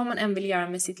verkligen att vad man än vill göra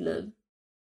med sitt liv,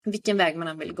 vilken väg man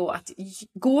än vill gå, att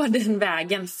gå den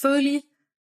vägen, följ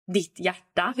ditt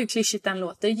hjärta, hur klyschigt den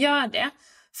låter, gör det.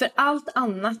 För allt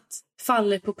annat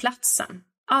faller på platsen.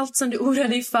 Allt som du oroar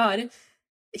dig för,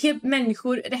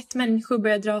 rätt människor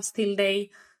börjar dras till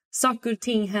dig, saker och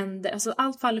ting händer, alltså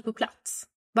allt faller på plats.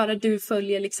 Bara du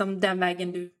följer liksom den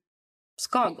vägen du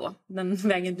ska gå, den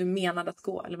vägen du menade att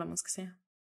gå, eller vad man ska säga.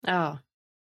 Ja,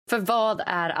 för vad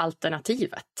är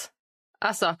alternativet?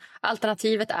 Alltså,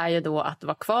 alternativet är ju då att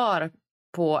vara kvar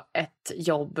på ett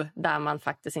jobb där man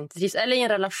faktiskt inte trivs, eller i en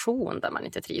relation där man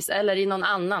inte trivs, eller i någon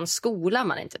annan skola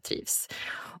man inte trivs.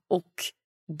 Och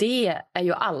det är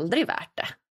ju aldrig värt det.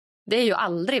 Det är ju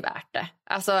aldrig värt det.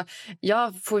 Alltså, jag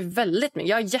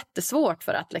har jättesvårt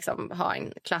för att liksom ha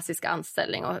en klassisk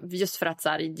anställning. Och just för att så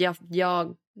här,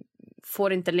 jag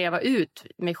får inte leva ut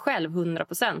mig själv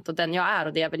 100% och den jag är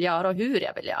och det jag vill göra och hur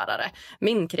jag vill göra det.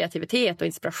 Min kreativitet och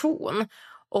inspiration.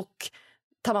 Och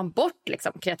tar man bort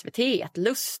liksom kreativitet,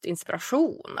 lust,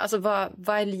 inspiration, alltså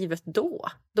vad är livet då?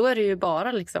 Då är det ju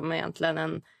bara liksom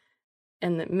egentligen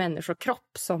en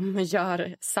människokropp som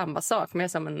gör samma sak, men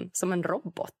som en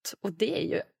robot. Och det är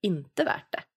ju inte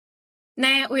värt det.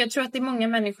 Nej, och jag tror att det är många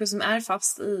människor som är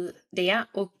fast i det.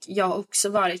 Och jag har också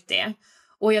varit det.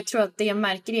 Och jag tror att det jag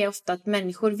märker är ofta att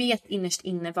människor vet innerst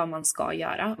inne vad man ska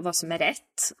göra. Vad som är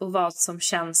rätt och vad som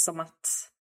känns som att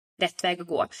rätt väg att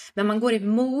gå. Men man går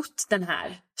emot den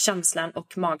här känslan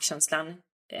och magkänslan,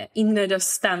 inre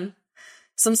rösten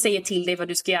som säger till dig vad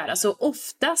du ska göra. Så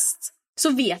oftast så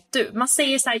vet du. Man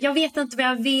säger så här, jag vet inte vad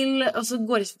jag vill. Och så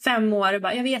går det 5 år och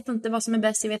bara, jag vet inte vad som är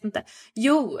bäst, jag vet inte.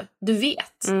 Jo, du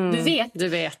vet.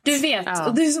 Du vet. Ja.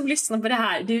 Och du som lyssnar på det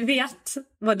här, du vet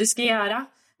vad du ska göra.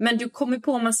 Men du kommer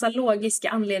på massa logiska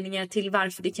anledningar till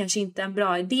varför det kanske inte är en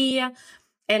bra idé.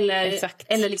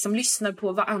 Eller liksom lyssnar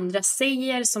på vad andra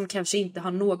säger som kanske inte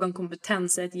har någon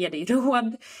kompetens att ge dig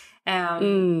råd.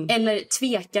 Eller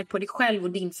tvekar på dig själv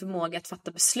och din förmåga att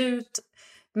fatta beslut.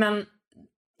 Men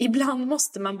ibland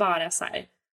måste man bara så här,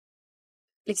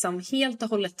 liksom helt och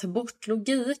hållet ta bort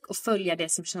logik och följa det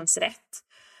som känns rätt.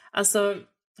 Alltså,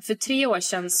 för 3 år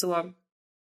sedan så,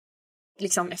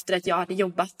 liksom efter att jag hade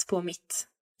jobbat på mitt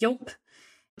jobb,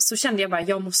 så kände jag bara,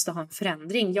 jag måste ha en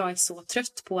förändring. Jag är så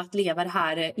trött på att leva det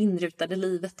här inrutade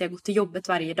livet. Jag går till jobbet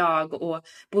varje dag och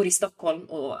bor i Stockholm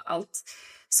och allt.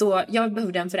 Så jag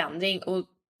behövde en förändring och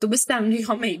då bestämde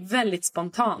jag mig väldigt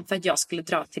spontant för att jag skulle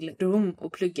dra till Rom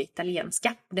och plugga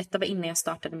italienska. Detta var innan jag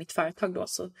startade mitt företag då.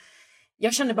 Så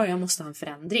jag kände bara att jag måste ha en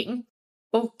förändring.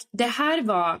 Och det här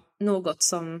var något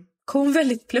som kom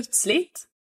väldigt plötsligt.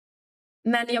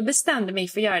 Men jag bestämde mig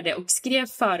för att göra det och skrev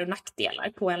för- och nackdelar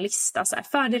på en lista. Så här,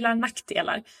 fördelar och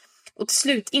nackdelar. Och till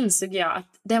slut insåg jag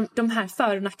att de här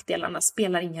för- och nackdelarna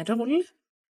spelar ingen roll.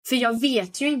 För jag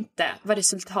vet ju inte vad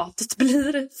resultatet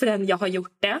blir förrän jag har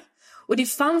gjort det. Och det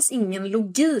fanns ingen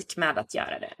logik med att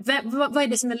göra det. Vad är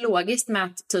det som är logiskt med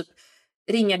att typ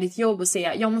ringa ditt jobb och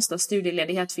säga jag måste ha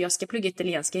studieledighet för jag ska plugga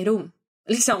italienska i Rom?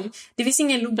 Liksom, det finns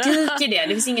ingen logik i det. Det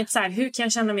finns inget så här, hur kan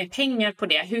jag tjäna mer pengar på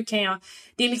det?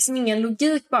 Det är liksom ingen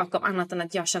logik bakom annat än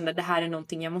att jag kände det här är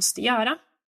någonting jag måste göra.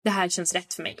 Det här känns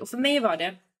rätt för mig. Och för mig var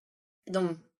det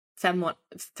de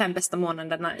 5 bästa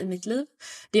månaderna i mitt liv.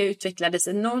 Det jag utvecklades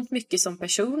enormt mycket som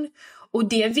person. Och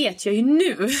det vet jag ju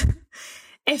nu.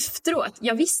 Efteråt,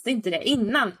 jag visste inte det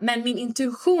innan, men min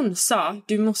intuition sa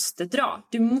du måste dra,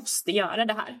 du måste göra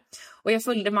det här. Och jag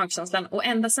följde magkänslan och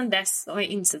ända sedan dess har jag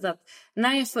insett att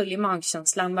när jag följer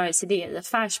magkänslan, vare sig det är i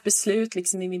affärsbeslut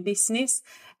liksom i min business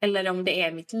eller om det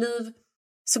är mitt liv,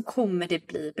 så kommer det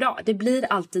bli bra. Det blir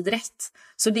alltid rätt.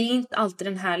 Så det är inte alltid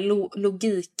den här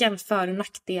logiken för- och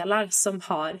nackdelar som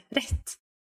har rätt.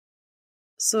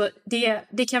 Så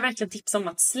det kan jag verkligen tipsa om,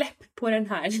 att släpp på den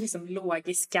här liksom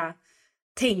logiska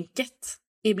tänket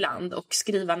ibland och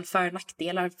skriva en för- och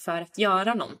nackdelar för att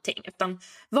göra någonting. Utan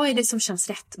vad är det som känns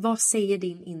rätt? Vad säger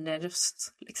din inre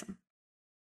röst? Liksom?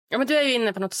 Ja, men du är ju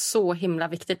inne på något så himla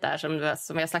viktigt där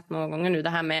som vi har sagt många gånger nu. Det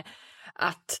här med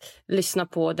att lyssna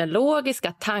på den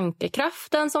logiska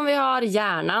tankekraften som vi har,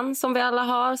 hjärnan som vi alla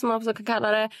har, som man också kan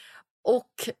kalla det.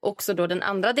 Och också då den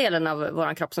andra delen av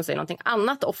vår kropp som säger någonting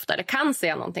annat ofta, eller kan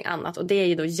säga någonting annat. Och det är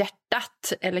ju då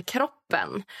hjärtat eller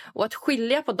kroppen. Och att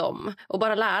skilja på dem och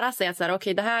bara lära sig att så här,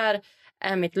 okej, det här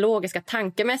är mitt logiska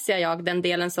tankemässiga jag. Den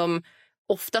delen som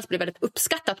oftast blir väldigt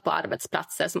uppskattat på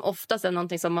arbetsplatser. Som oftast är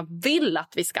någonting som man vill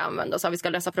att vi ska använda oss av. Vi ska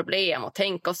lösa problem och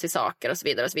tänka oss till saker och så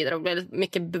vidare. Och så vidare. Och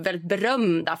blir väldigt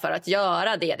berömda för att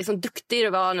göra det. Liksom duktig du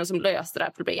var nu som löste det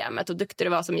här problemet. Och duktig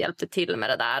du var som hjälpte till med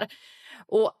det där.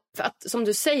 Och för att, som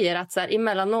du säger, att så här,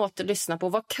 emellanåt lyssna på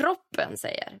vad kroppen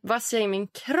säger. Vad säger min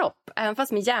kropp? Även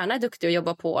fast min hjärna är duktig och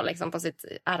jobbar på, liksom, på sitt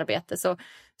arbete,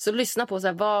 så lyssna på så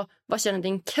här, vad känner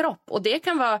din kropp? Och det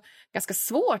kan vara ganska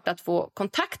svårt att få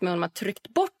kontakt med om man har tryckt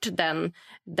bort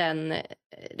den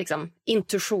liksom,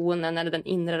 intuitionen eller den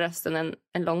inre rösten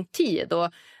en lång tid.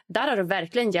 Och där har det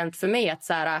verkligen hjälpt för mig att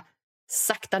så här,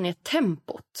 sakta ner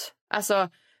tempot. Alltså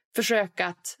försöka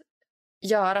att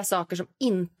göra saker som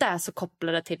inte är så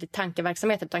kopplade till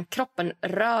tankeverksamhet, utan kroppen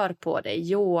rör på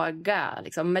dig, yoga,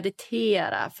 liksom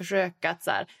meditera, försöka att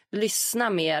så här, lyssna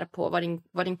mer på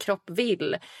vad din kropp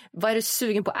vill. Vad är du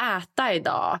sugen på att äta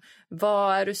idag?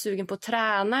 Vad är du sugen på att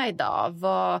träna idag?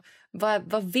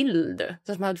 Vad vill du?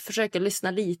 Så att man försöker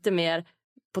lyssna lite mer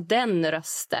på den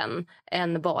rösten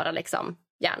än bara liksom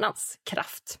hjärnans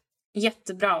kraft.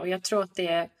 Jättebra, och jag tror att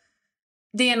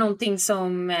det är någonting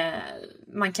som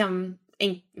man kan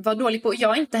vara dålig på.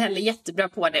 Jag är inte heller jättebra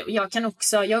på det. Och jag har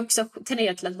också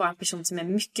tenderat till att vara en person som är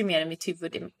mycket mer i mitt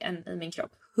huvud än i min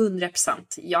kropp. 100%.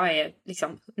 Jag är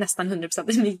liksom nästan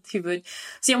 100% i mitt huvud.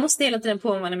 Så jag måste hela tiden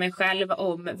påminna mig själv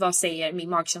om vad säger min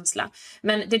magkänsla.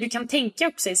 Men det du kan tänka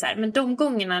också är så här, men de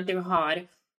gångerna du har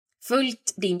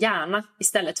följt din hjärna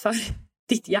istället för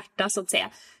ditt hjärta så att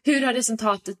säga. Hur har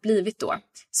resultatet blivit då?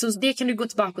 Så det kan du gå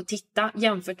tillbaka och titta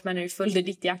jämfört med när du följde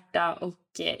ditt hjärta och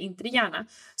inte din hjärna.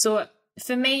 Så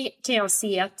för mig kan jag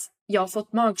se att jag har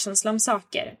fått magkänsla om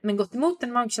saker, men gått emot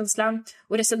den magkänslan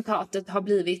och resultatet har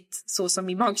blivit så som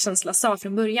min magkänsla sa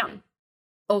från början.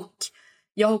 Och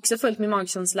jag har också följt min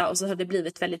magkänsla och så har det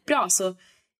blivit väldigt bra. Så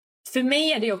för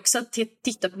mig är det också att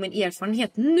titta på min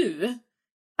erfarenhet nu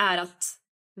är att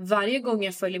varje gång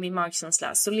jag följer min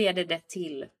magkänsla så leder det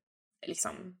till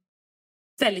liksom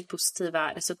väldigt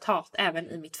positiva resultat även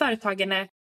i mitt företagande.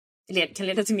 Det kan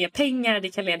leda till mer pengar, det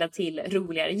kan leda till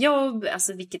roligare jobb,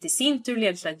 alltså vilket i sin tur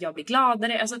leder till att jag blir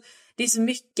gladare. Alltså det är så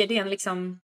mycket, det är en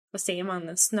liksom, vad säger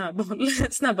man,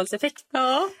 snöbollseffekt.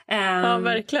 Ja, ja,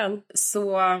 verkligen.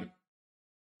 Så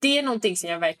det är någonting som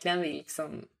jag verkligen vill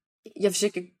liksom, jag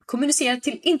försöker kommunicera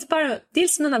till, inte bara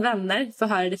dels mina vänner, för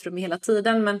höra det från mig hela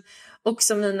tiden, men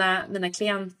också mina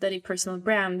klienter i personal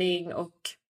branding och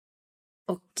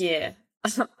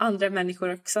andra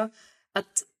människor också.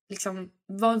 Att liksom,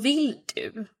 vad vill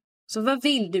du? Så vad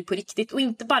vill du på riktigt? Och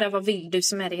inte bara vad vill du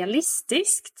som är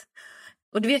realistiskt.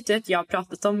 Och du vet ju att jag har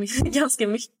pratat om ganska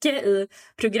mycket i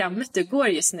programmet du går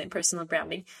just nu i personal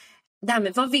branding. Det här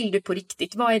med vad vill du på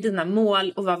riktigt? Vad är dina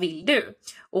mål och vad vill du?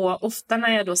 Och ofta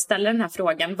när jag då ställer den här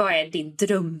frågan, vad är din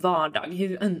drömvardag?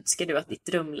 Hur önskar du att ditt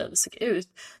drömliv såg ut?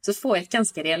 Så får jag ett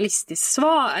ganska realistiskt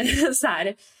svar. Så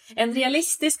här, en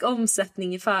realistisk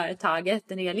omsättning i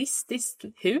företaget, en realistisk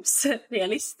hus,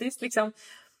 realistiskt liksom.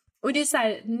 Och det är så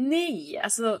här, nej,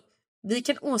 alltså vi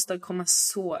kan åstadkomma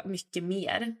så mycket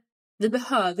mer. Vi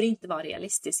behöver inte vara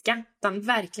realistiska, utan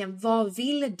verkligen, vad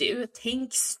vill du?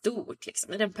 Tänk stort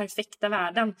liksom, i den perfekta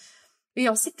världen. Och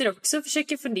jag sitter också och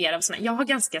försöker fundera på såna. Jag har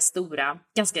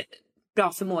ganska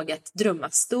bra förmåga att drömma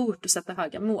stort och sätta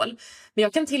höga mål. Men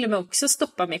jag kan till och med också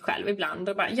stoppa mig själv ibland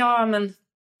och bara, ja men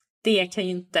det kan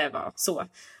ju inte vara så.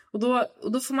 Och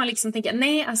då får man liksom tänka,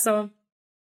 nej alltså,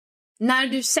 när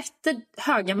du sätter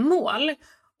höga mål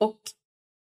och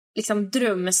liksom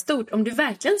drömmer stort, om du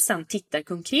verkligen sen tittar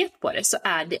konkret på det så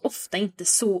är det ofta inte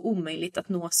så omöjligt att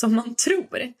nå som man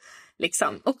tror.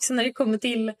 Liksom. Också när det kommer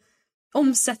till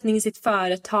omsättning i sitt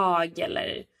företag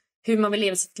eller hur man vill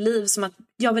leva sitt liv, som att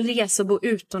jag vill resa och bo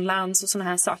utomlands och såna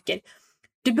här saker.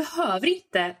 Du behöver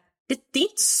inte, det är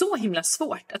inte så himla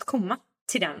svårt att komma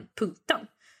till den punkten.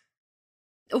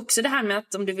 Också det här med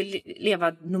att om du vill leva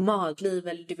ett nomadliv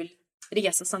eller du vill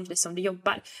resa samtidigt som du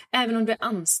jobbar. Även om du är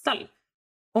anställd.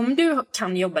 Om du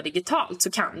kan jobba digitalt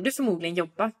så kan du förmodligen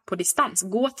jobba på distans.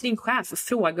 Gå till din chef och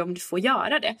fråga om du får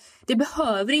göra det. Det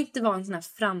behöver inte vara en sån här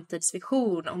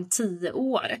framtidsvision om 10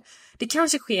 år. Det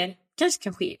kanske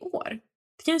kan ske i år.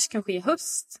 Det kanske kan ske i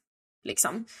höst.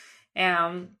 Liksom.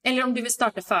 Eller om du vill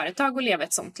starta företag och leva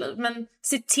ett sånt liv. Men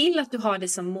se till att du har det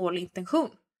som mål och intention.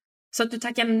 Så att du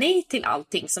tackar nej till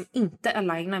allting som inte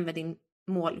alignar med din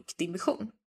mål och din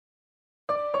vision.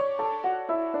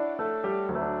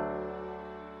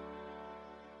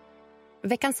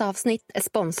 Veckans avsnitt är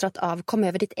sponsrat av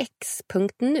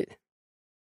komöverditt.ex.nu.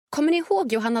 Kommer ni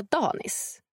ihåg Johanna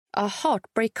Danis?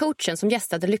 Heartbreak-coachen som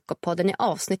gästade Lyckopodden i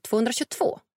avsnitt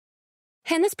 222.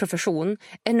 Hennes profession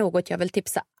är något jag vill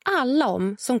tipsa alla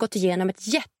om som gått igenom ett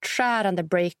hjärtskärande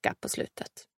breakup på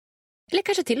slutet. Eller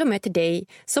kanske till och med till dig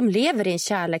som lever i en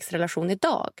kärleksrelation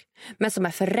idag, men som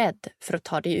är för rädd för att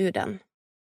ta dig ur den.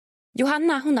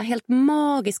 Johanna, hon har helt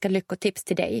magiska lyckotips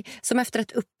till dig som efter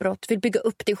ett uppbrott vill bygga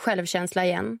upp din självkänsla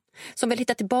igen, som vill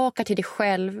hitta tillbaka till dig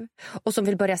själv och som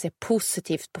vill börja se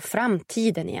positivt på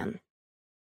framtiden igen.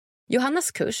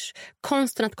 Johannas kurs,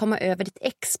 Konsten att komma över ditt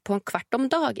ex på en kvart om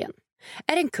dagen,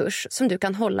 är en kurs som du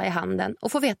kan hålla i handen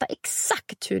och få veta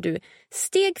exakt hur du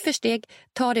steg för steg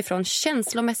tar dig från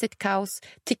känslomässigt kaos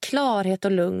till klarhet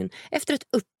och lugn efter ett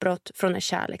uppbrott från en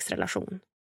kärleksrelation.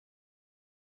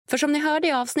 För som ni hörde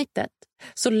i avsnittet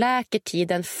så läker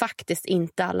tiden faktiskt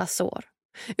inte alla sår.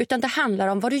 Utan det handlar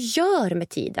om vad du gör med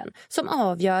tiden som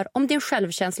avgör om din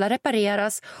självkänsla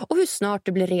repareras och hur snart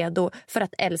du blir redo för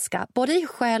att älska både dig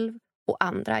själv och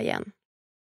andra igen.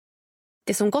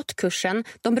 Det som gått kursen,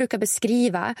 de brukar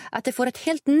beskriva att det får ett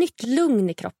helt nytt lugn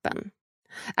i kroppen.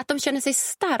 Att de känner sig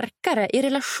starkare i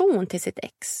relation till sitt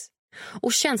ex.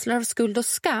 Och känslor av skuld och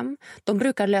skam, de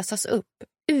brukar lösas upp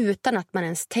utan att man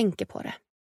ens tänker på det.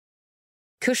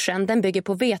 Kursen den bygger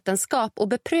på vetenskap och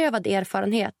beprövad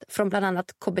erfarenhet från bland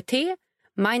annat KBT,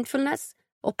 mindfulness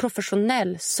och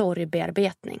professionell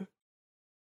sorgbearbetning.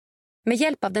 Med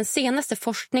hjälp av den senaste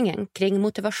forskningen kring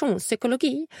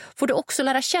motivationspsykologi får du också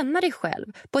lära känna dig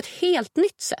själv på ett helt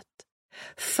nytt sätt.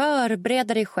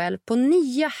 Förbereda dig själv på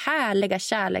nya härliga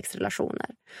kärleksrelationer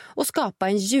och skapa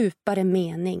en djupare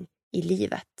mening i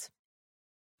livet.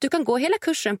 Du kan gå hela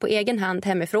kursen på egen hand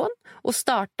hemifrån och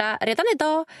starta redan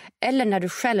idag eller när du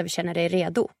själv känner dig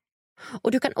redo.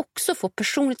 Och du kan också få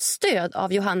personligt stöd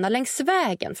av Johanna längs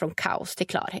vägen från kaos till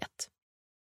klarhet.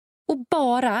 Och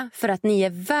bara för att ni är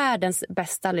världens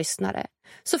bästa lyssnare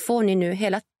så får ni nu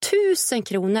hela 1000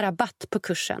 kronor rabatt på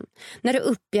kursen när du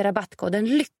uppger rabattkoden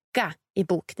LYCKA i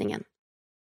bokningen.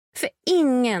 För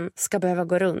ingen ska behöva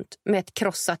gå runt med ett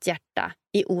krossat hjärta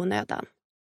i onödan.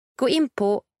 Gå in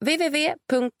på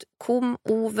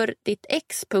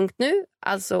www.komoverditt.ex.nu,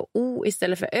 alltså O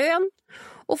istället för ön,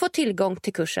 och få tillgång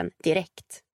till kursen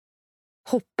direkt.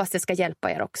 Hoppas det ska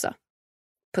hjälpa er också.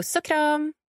 Puss och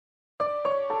kram!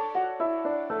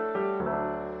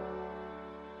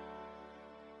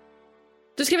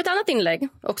 Du skrev ett annat inlägg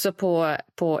också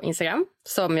på Instagram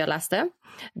som jag läste.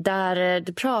 Där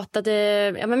du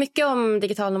pratade mycket om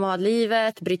digital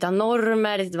nomadlivet, bryta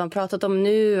normer, det man pratat om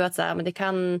nu. Att så här, men det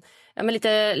kan,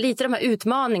 lite de här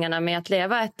utmaningarna med att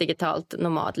leva ett digitalt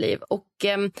nomadliv. Och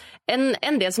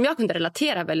en del som jag kunde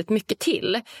relatera väldigt mycket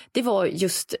till, det var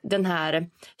just den här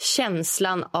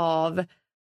känslan av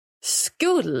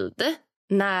skuld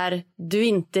när du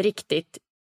inte riktigt,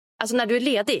 alltså när du är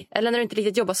ledig eller när du inte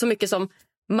riktigt jobbar så mycket som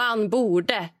man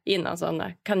borde innan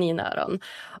sådana kaninöron.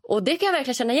 Och det kan jag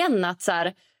verkligen känna igen att så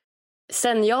här,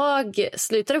 sen jag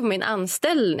slutade på min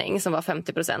anställning som var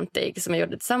 50-procentig, som jag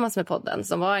gjorde tillsammans med podden,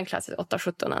 som var en klassisk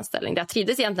 8-17 anställning. Där jag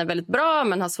trivdes egentligen väldigt bra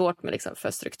men har svårt med liksom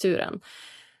för strukturen.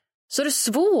 Så det är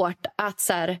svårt att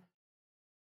så här,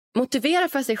 motivera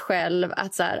för sig själv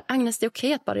att så här, Agnes, det är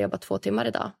okej att bara jobba 2 timmar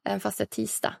idag, även fast det är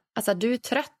tisdag. Alltså du är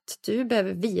trött, du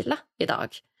behöver vila idag.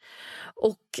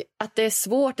 Och att det är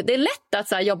svårt, det är lätt att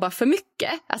så här, jobba för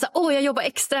mycket. Alltså jag jobbar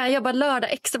extra, jag jobbar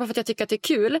lördag extra bara för att jag tycker att det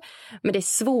är kul. Men det är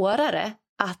svårare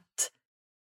att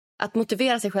att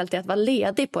motivera sig själv till att vara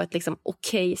ledig på ett liksom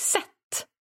okej sätt.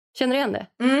 Känner du igen det?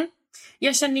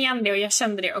 Jag känner igen det, och jag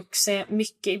kände det också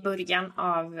mycket i början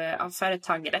av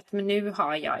företagandet. Men nu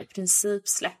har jag i princip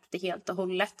släppt det helt och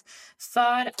hållet.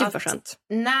 För att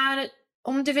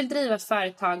om du vill driva ett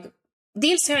företag,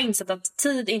 dels har jag insett att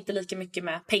tid är inte lika mycket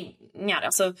med pengar.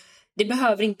 Alltså, det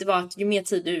behöver inte vara att ju mer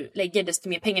tid du lägger, desto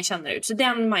mer pengar tjänar du ut. Så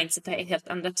den mindset har jag helt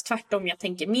ändrat. Tvärtom, jag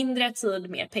tänker mindre tid,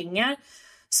 mer pengar.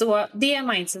 Så det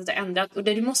mindset har ändrat. Och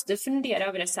det du måste fundera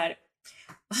över är så här: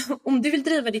 om du vill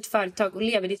driva ditt företag och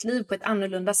leva ditt liv på ett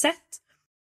annorlunda sätt,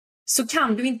 så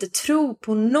kan du inte tro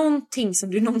på någonting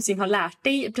som du någonsin har lärt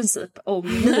dig i princip om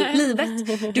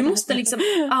livet. Du måste liksom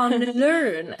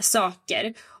unlearn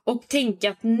saker och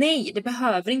tänka att nej, det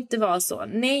behöver inte vara så.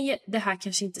 Nej, det här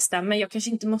kanske inte stämmer. Jag kanske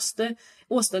inte måste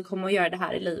åstadkomma och göra det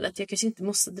här i livet. Jag kanske inte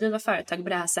måste driva företag på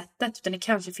det här sättet, utan det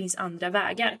kanske finns andra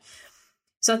vägar.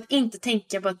 Så att inte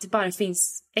tänka på att det bara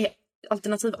finns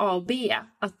alternativ A och B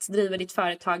att driva ditt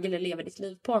företag eller leva ditt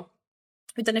liv på.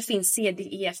 Utan det finns C, D,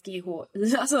 E, F, G, H,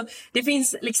 I. Alltså, det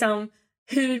finns liksom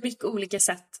hur mycket olika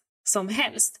sätt som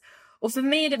helst. Och för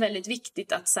mig är det väldigt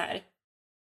viktigt att så här,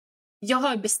 jag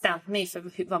har bestämt mig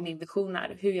för vad min vision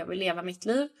är, hur jag vill leva mitt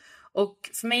liv. Och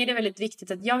för mig är det väldigt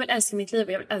viktigt att jag vill älska mitt liv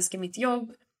och jag vill älska mitt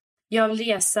jobb. Jag vill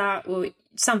resa, och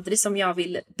samtidigt som jag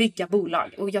vill bygga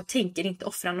bolag. Och jag tänker inte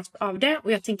offra något av det.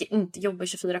 Och jag tänker inte jobba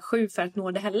 24/7 för att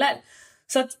nå det heller.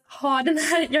 Så att ha den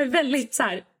här, jag är väldigt så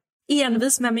här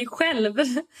envis med mig själv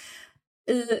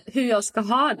i hur jag ska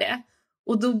ha det.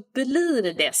 Och då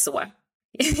blir det så,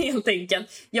 helt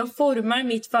enkelt. Jag formar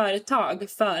mitt företag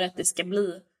för att det ska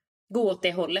gå åt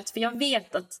det hållet. För jag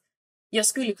vet att jag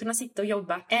skulle kunna sitta och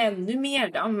jobba ännu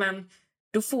mer då, men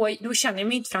då känner jag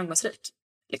mig inte framgångsrik.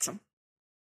 Liksom.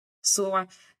 Så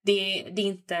det är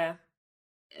inte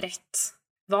rätt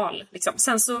val. Liksom.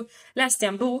 Sen så läste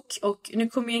jag en bok, och nu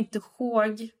kommer jag inte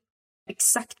ihåg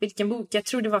exakt vilken bok. Jag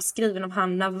tror det var skriven av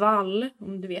han Naval,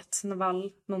 om du vet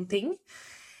Naval någonting.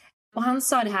 Och han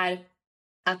sa det här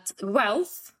att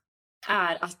wealth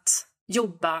är att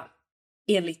jobba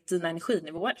enligt dina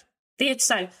energinivåer. Det är ett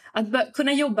så här, att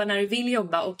kunna jobba när du vill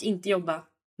jobba och inte jobba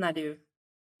när du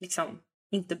liksom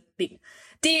inte vill.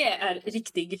 Det är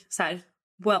riktig så här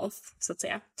wealth, så att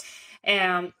säga.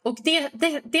 Och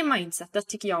det mindsetet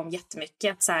tycker jag om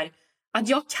jättemycket. Att, så här, att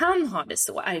jag kan ha det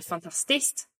så är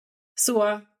fantastiskt.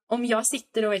 Så om jag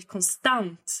sitter och är ett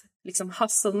konstant liksom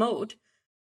hustle mode,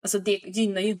 alltså det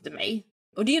gynnar ju inte mig.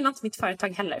 Och det gynnar inte mitt företag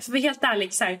heller. För helt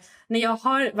ärligt, så här, när jag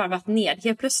har varvat ner,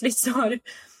 helt plötsligt så har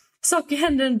saker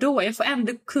händer ändå. Jag får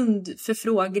ändå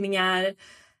kundförfrågningar.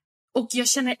 Och jag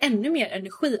känner ännu mer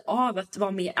energi av att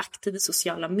vara mer aktiv i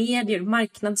sociala medier,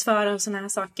 marknadsföra och såna här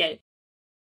saker.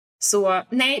 Så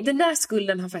nej, den där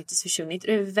skulden har faktiskt försvunnit.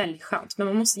 Det är väldigt skönt. Men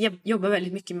man måste jobba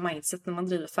väldigt mycket med mindset när man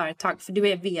driver företag. För du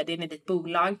är vd i ditt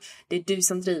bolag. Det är du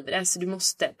som driver det. Så du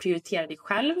måste prioritera dig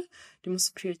själv. Du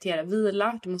måste prioritera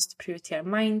vila. Du måste prioritera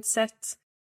mindset.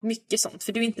 Mycket sånt.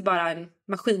 För du är inte bara en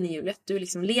maskin i hjulet. Du är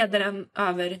liksom ledaren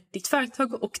över ditt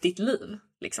företag och ditt liv.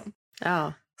 Liksom.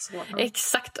 Ja,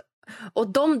 exakt. Och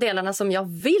de delarna som jag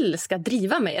vill ska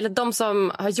driva mig, eller de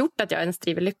som har gjort att jag ens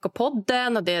driver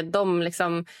Lyckopodden, och det är de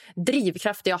liksom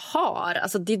drivkrafter jag har,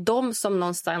 alltså det är de som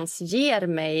någonstans ger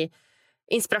mig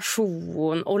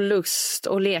inspiration och lust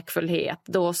och lekfullhet.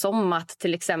 Då som att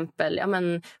till exempel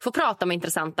få prata med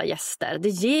intressanta gäster, det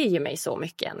ger ju mig så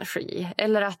mycket energi.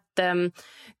 Eller att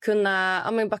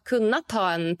kunna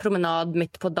ta en promenad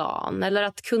mitt på dagen, eller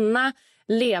att kunna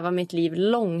leva mitt liv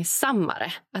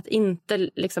långsammare. Att inte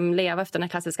liksom leva efter den här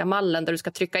klassiska mallen där du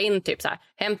ska trycka in typ så här: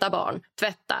 hämta barn,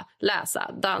 tvätta,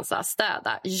 läsa, dansa,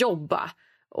 städa, jobba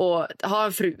och ha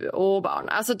en fru och barn.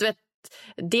 Alltså du vet,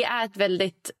 det är ett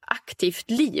väldigt aktivt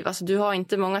liv. Alltså du har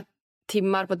inte många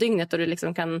timmar på dygnet och du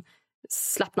liksom kan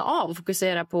slappna av och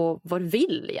fokusera på vad du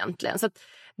vill egentligen. Så att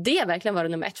det är verkligen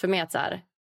varit nummer 1 för mig, att så här,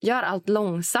 gör allt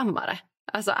långsammare.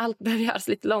 Alltså allt behöver göras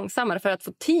lite långsammare för att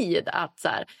få tid att så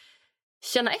här,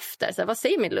 känna efter, så här, vad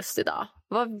säger min lust idag?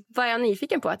 Vad är jag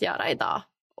nyfiken på att göra idag?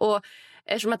 Och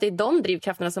eftersom att det är de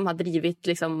drivkrafterna som har drivit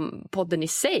liksom podden i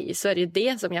sig, så är det ju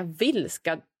det som jag vill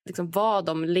ska liksom vara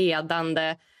de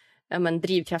ledande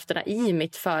drivkrafterna i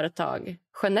mitt företag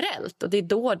generellt. Och det är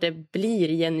då det blir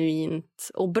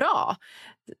genuint och bra.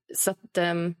 Så att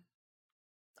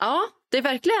ja, det är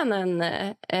verkligen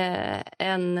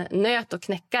en nöt att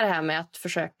knäcka det här med att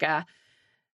försöka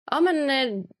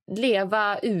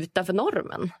leva utanför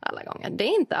normen alla gånger. Det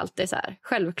är inte alltid så här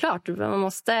självklart. Man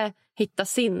måste hitta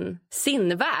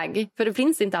sin väg. För det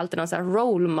finns inte alltid någon så här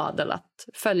role model att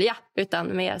följa.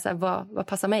 Utan mer så här, vad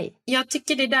passar mig? Jag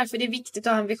tycker det är därför det är viktigt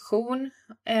att ha en vision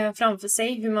framför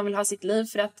sig. Hur man vill ha sitt liv.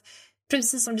 För att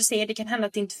precis som du säger, det kan hända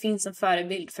att det inte finns en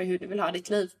förebild för hur du vill ha ditt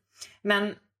liv.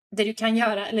 Men det du kan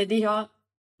göra, eller det jag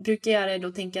brukar göra, är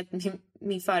då tänka att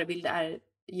min förebild är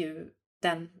ju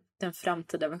den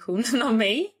framtida versionen av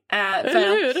mig. För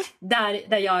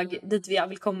att dit jag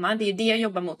vill komma, det är ju det jag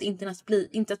jobbar mot.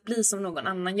 Inte att bli som någon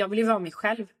annan. Jag vill ju vara mig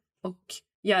själv och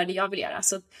göra det jag vill göra.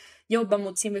 Så att jobba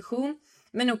mot sin vision.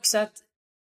 Men också att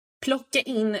plocka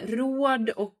in råd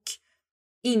och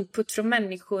input från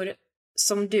människor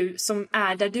som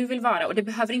är där du vill vara. Och det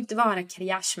behöver inte vara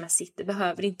karriärsmässigt. Det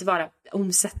behöver inte vara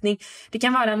omsättning. Det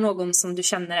kan vara någon som du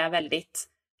känner är väldigt,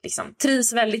 liksom,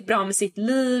 trivs väldigt bra med sitt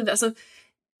liv. Alltså,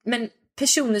 men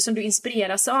personer som du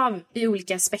inspireras av i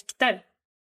olika aspekter.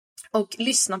 Och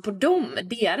lyssna på dem,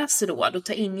 deras råd, och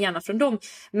ta in gärna från dem.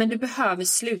 Men du behöver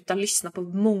sluta lyssna på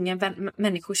många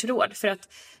människors råd. För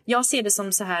att jag ser det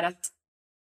som så här att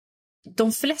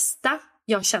de flesta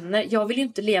jag känner, jag vill ju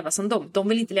inte leva som dem. De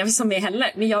vill inte leva som mig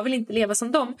heller, men jag vill inte leva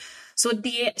som dem. Så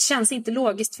det känns inte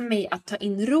logiskt för mig att ta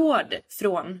in råd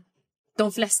från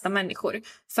de flesta människor.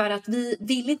 För att vi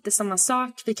vill inte samma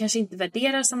sak, vi kanske inte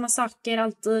värderar samma saker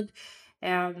alltid.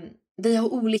 Vi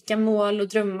har olika mål och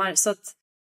drömmar, så att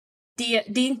det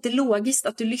är inte logiskt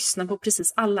att du lyssnar på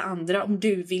precis alla andra om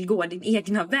du vill gå din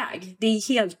egna väg. Det är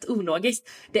helt ologiskt.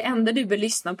 Det enda du bör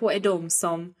lyssna på är de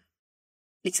som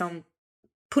liksom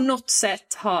på något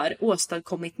sätt har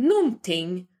åstadkommit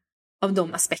någonting av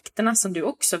de aspekterna som du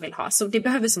också vill ha. Så det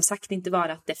behöver som sagt inte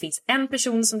vara att det finns en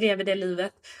person som lever det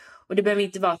livet. Och det behöver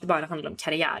inte vara att det bara handlar om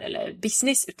karriär eller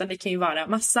business, utan det kan ju vara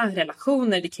massa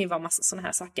relationer, det kan ju vara massa sådana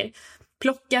här saker.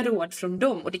 Plocka råd från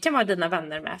dem, och det kan vara dina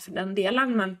vänner med för den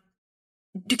delen, men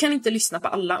du kan inte lyssna på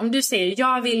alla. Om du säger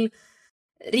jag vill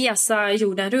resa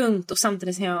jorden runt och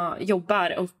samtidigt som jag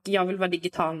jobbar och jag vill vara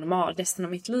digital normal resten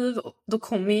av mitt liv, då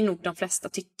kommer ju nog de flesta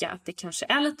tycka att det kanske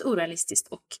är lite orealistiskt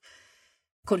och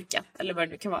korkat eller vad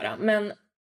det nu kan vara. Men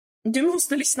du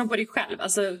måste lyssna på dig själv.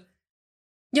 Alltså,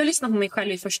 jag lyssnar på mig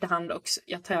själv i första hand och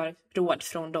jag tar råd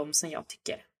från dem som jag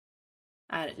tycker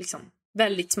är liksom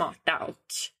väldigt smarta och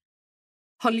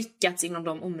har lyckats inom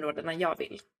de områdena jag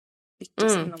vill.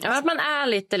 Ja, att man är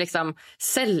lite liksom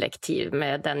selektiv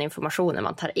med den informationen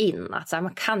man tar in. Att så här,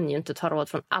 man kan ju inte ta råd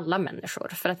från alla människor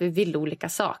för att vi vill olika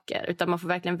saker. Utan man får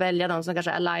verkligen välja de som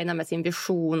kanske alignar med sin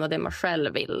vision och det man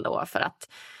själv vill då, för att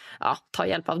ta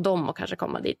hjälp av dem och kanske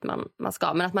komma dit man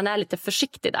ska. Men att man är lite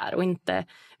försiktig där och inte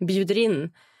bjuder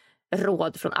in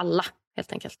råd från alla,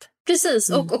 helt enkelt. Precis,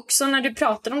 och också när du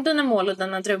pratar om dina mål och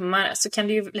dina drömmar så kan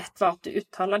det ju lätt vara att du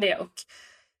uttalar det och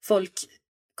folk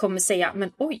kommer säga,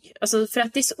 men oj, alltså för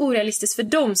att det är så orealistiskt för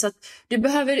dem, så att du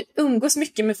behöver umgås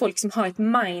mycket med folk som har ett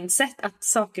mindset att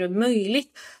saker är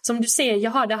möjligt. Som du säger,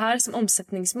 jag har det här som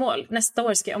omsättningsmål. Nästa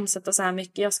år ska jag omsätta så här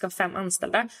mycket, jag ska ha 5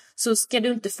 anställda. Så ska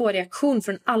du inte få reaktion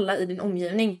från alla i din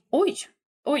omgivning. Oj,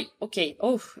 okej,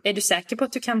 är du säker på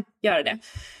att du kan göra det?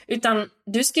 Utan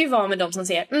du ska ju vara med dem som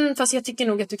säger, fast jag tycker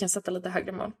nog att du kan sätta lite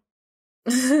högre mål.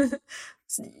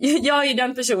 Jag är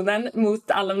den personen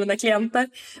mot alla mina klienter.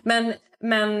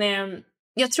 Men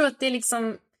jag tror att det är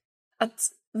liksom att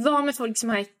vara med folk som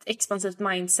har ett expansivt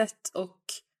mindset och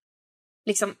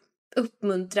liksom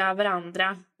uppmuntra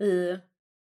varandra i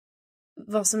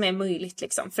vad som är möjligt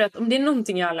liksom. För att om det är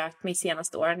någonting jag har lärt mig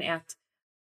senaste åren är att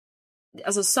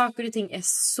alltså, saker och ting är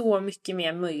så mycket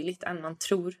mer möjligt än man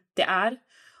tror det är.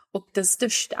 Och den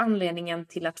största anledningen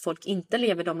till att folk inte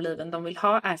lever de liven de vill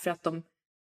ha är för att de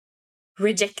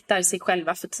rejectar sig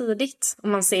själva för tidigt.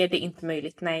 Om man säger det är inte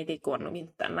möjligt, nej det går nog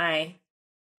inte, nej.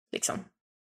 Liksom.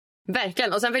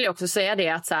 Verkligen, och sen vill jag också säga det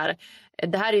att så här,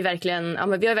 det här är ju verkligen,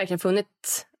 men vi har verkligen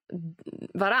funnit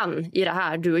varann i det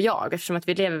här, du och jag, eftersom att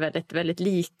vi lever väldigt, väldigt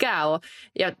lika. Och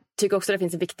jag tycker också att det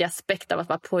finns en viktig aspekt av att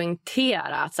bara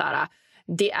poängtera att så här,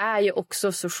 det är ju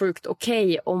också så sjukt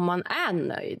okej om man är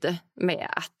nöjd med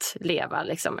att leva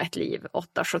liksom ett liv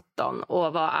 8-17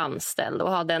 och vara anställd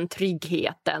och ha den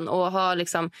tryggheten och ha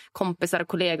liksom kompisar och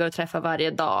kollegor att träffa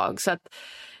varje dag. Så att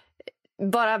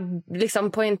bara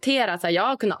liksom poängtera att jag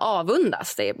har kunnat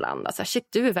avundas det ibland. Alltså, shit,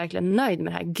 du är verkligen nöjd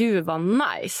med det här. Gud vad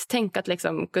nice. Tänk att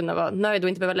liksom kunna vara nöjd och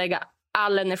inte behöva lägga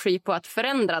all energi på att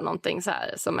förändra någonting så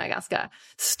här som är ganska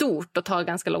stort och tar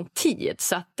ganska lång tid.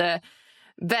 Så att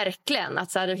verkligen,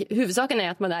 att så här, huvudsaken är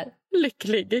att man är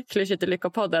lycklig, klyschigt i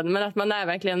Lyckopodden, men att man är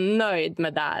verkligen nöjd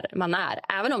med där man är,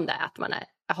 även om det är att man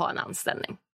har en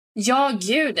anställning. Ja,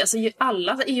 gud, alltså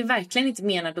alla är ju verkligen inte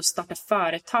menade att starta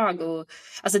företag och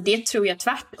alltså det tror jag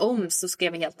tvärtom, så ska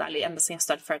jag vara helt ärlig, ända sedan jag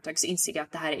startade företag så inser jag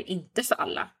att det här är inte för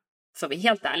alla, för att vara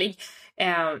helt ärlig.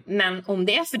 Men om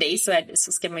det är för dig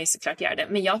så ska man ju såklart göra det.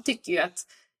 Men jag tycker ju att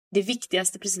det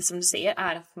viktigaste, precis som du säger,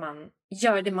 är att man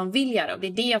gör det man vill göra. Och det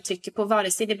är det jag trycker på,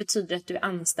 vare sig det betyder att du är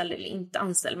anställd eller inte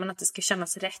anställd, men att det ska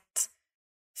kännas rätt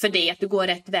för dig, att du går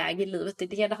rätt väg i livet.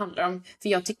 Det är det handlar om. För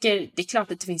jag tycker, det är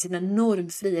klart att det finns en enorm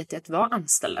frihet i att vara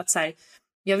anställd. Att så här,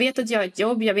 jag vet att jag har ett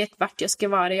jobb, jag vet vart jag ska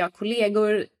vara, jag har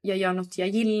kollegor, jag gör något jag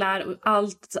gillar och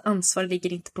allt ansvar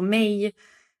ligger inte på mig.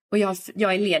 Och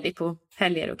jag är ledig på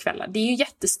helger och kvällar. Det är ju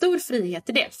jättestor frihet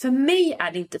i det. För mig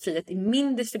är det inte frihet i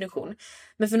min definition.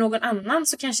 Men för någon annan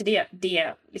så kanske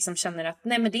det liksom känner att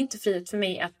nej, men det är inte frihet för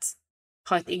mig att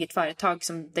ha ett eget företag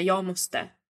där jag måste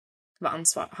ha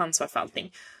ansvar för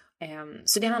allting.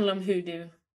 Så det handlar om hur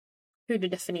du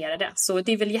definierar det. Så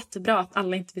det är väl jättebra att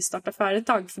alla inte vill starta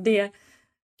företag. För det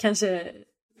kanske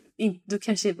då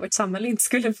kanske vårt samhälle inte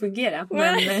skulle fungera.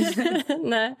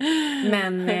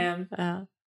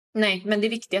 Men det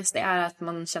viktigaste är att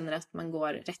man känner att man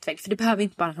går rätt väg. För det behöver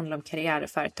inte bara handla om karriär och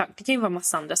företag. Det kan ju vara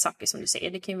massa andra saker som du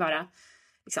säger. Det kan ju vara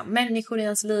liksom, människor i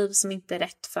ens liv som inte är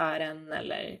rätt för en.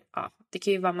 Eller, ja, det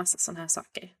kan ju vara massa sådana här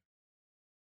saker.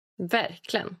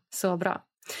 Verkligen, så bra.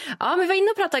 Ja, men vi var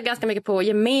inne och pratade ganska mycket på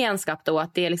gemenskap då,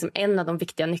 att det är liksom en av de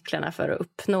viktiga nycklarna för att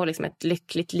uppnå liksom ett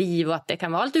lyckligt liv och att det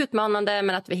kan vara lite utmanande,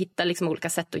 men att vi hittar liksom olika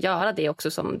sätt att göra det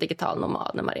också som digital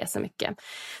nomad när man reser mycket.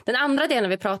 Den andra delen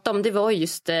vi pratade om, det var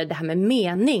just det här med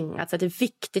mening, alltså att det är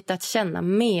viktigt att känna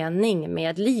mening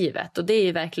med livet, och det är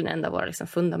ju verkligen en av våra liksom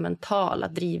fundamentala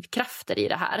drivkrafter i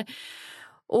det här.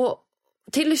 Och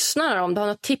till lyssnarna, om du har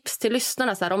något tips till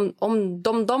lyssnarna så här, om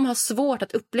de har svårt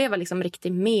att uppleva liksom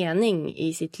riktig mening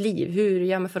i sitt liv, hur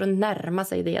gör man för att närma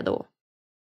sig det då?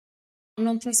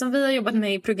 Någonting som vi har jobbat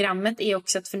med i programmet är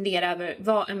också att fundera över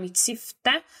vad är mitt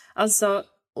syfte? Alltså,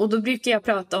 och då brukar jag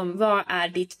prata om vad är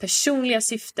ditt personliga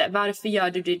syfte? Varför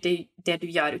gör du det du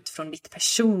gör utifrån ditt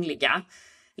personliga?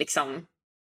 Liksom,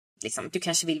 du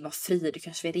kanske vill vara fri, du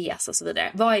kanske vill resa och så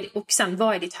vidare. Och sen,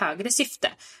 vad är ditt högre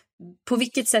syfte? På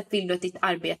vilket sätt vill du att ditt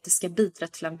arbete ska bidra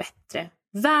till en bättre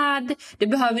värld? Det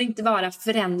behöver inte vara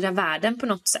förändra världen på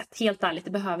något sätt. Helt ärligt,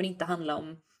 det behöver inte handla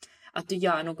om att du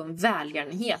gör någon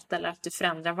välgörenhet eller att du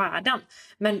förändrar världen.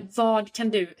 Men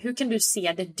hur kan du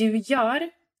se det du gör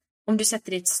om du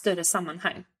sätter det i ett större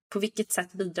sammanhang? På vilket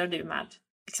sätt bidrar du med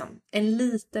liksom, en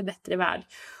lite bättre värld?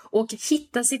 Och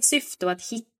hitta sitt syfte och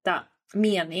att hitta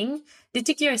mening, det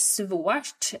tycker jag är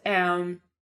svårt.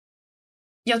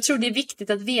 Jag tror det är viktigt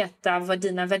att veta vad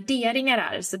dina värderingar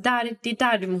är. Så det är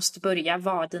där du måste börja.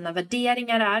 Vad dina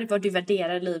värderingar är. Vad du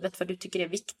värderar i livet. Vad du tycker är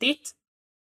viktigt.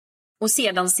 Och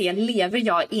sedan lever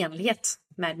jag i enlighet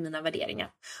med mina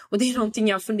värderingar. Och det är någonting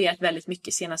jag har funderat väldigt mycket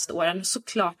de senaste åren. Och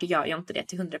såklart gör jag inte det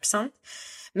till 100%.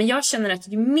 Men jag känner att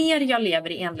ju mer jag lever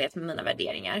i enlighet med mina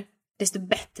värderingar, desto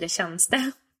bättre känns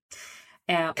det.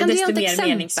 Och desto mer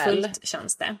meningsfullt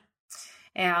känns det.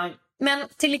 Men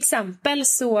till exempel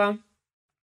så...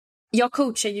 Jag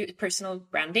coachar ju personal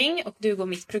branding och du går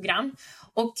mitt program.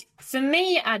 Och för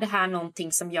mig är det här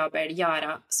någonting som jag började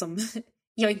göra som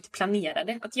jag inte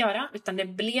planerade att göra, utan det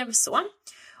blev så.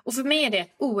 Och för mig är det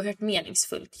ett oerhört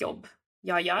meningsfullt jobb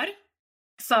jag gör.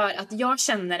 För att jag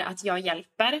känner att jag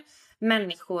hjälper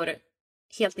människor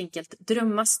helt enkelt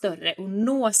drömma större och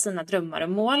nå sina drömmar och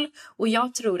mål. Och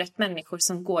jag tror att människor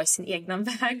som går sin egna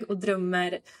väg och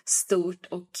drömmer stort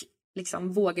och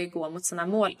liksom vågar gå mot sina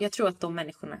mål. Jag tror att de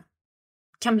människorna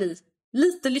kan bli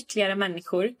lite lyckligare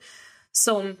människor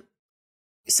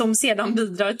som sedan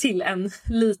bidrar till en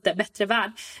lite bättre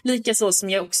värld. Likaså som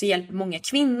jag också hjälper många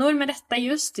kvinnor med detta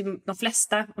just. De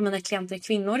flesta av mina klienter är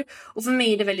kvinnor. Och för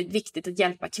mig är det väldigt viktigt att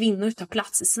hjälpa kvinnor ta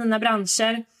plats i sina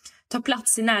branscher, ta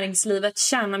plats i näringslivet,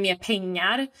 tjäna mer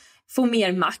pengar, få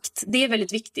mer makt. Det är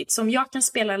väldigt viktigt. Så om jag kan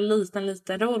spela en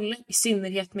liten roll, i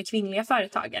synnerhet med kvinnliga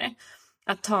företagare,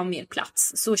 att ta mer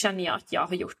plats, så känner jag att jag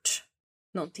har gjort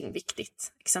någonting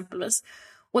viktigt exempelvis.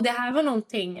 Och det här var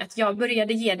någonting att jag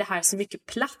började ge det här så mycket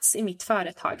plats i mitt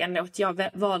företagande, och att jag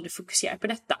valde att fokusera på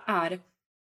detta är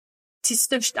till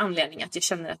störst anledning att jag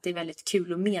känner att det är väldigt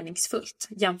kul och meningsfullt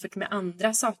jämfört med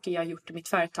andra saker jag har gjort i mitt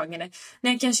företagande.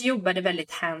 När jag kanske jobbade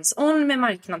väldigt hands-on med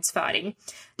marknadsföring,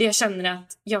 där jag känner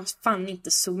att jag fann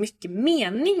inte så mycket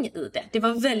mening i det. Det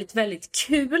var väldigt, väldigt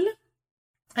kul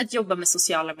att jobba med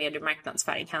sociala medier och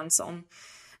marknadsföring hands-on.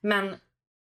 Men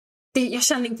jag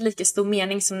kände inte lika stor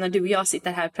mening som när du och jag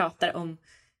sitter här och pratar om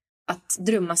att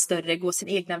drömma större, gå sin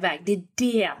egna väg. Det är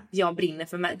det jag brinner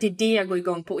för mig. Det är det jag går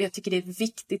igång på. Och jag tycker det är ett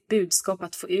viktigt budskap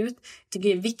att få ut. Jag tycker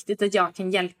det är viktigt att jag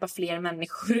kan hjälpa fler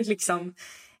människor liksom,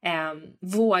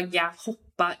 våga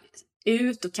hoppa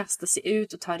ut och kasta sig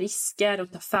ut och ta risker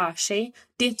och ta för sig.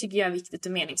 Det tycker jag är viktigt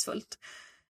och meningsfullt.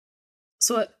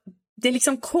 Så det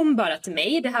liksom kom bara till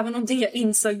mig. Det här var någonting jag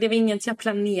insåg. Det var inget jag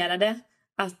planerade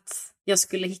att jag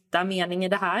skulle hitta mening i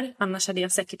det här. Annars hade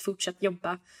jag säkert fortsatt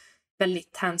jobba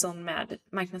väldigt hands-on med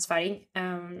marknadsföring.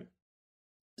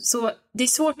 Så det är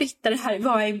svårt att hitta det här.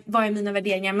 Vad är mina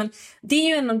värderingar? Men det är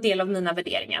ju en del av mina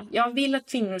värderingar. Jag vill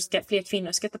att fler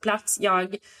kvinnor ska ta plats.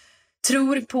 Jag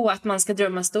tror på att man ska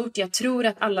drömma stort. Jag tror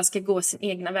att alla ska gå sin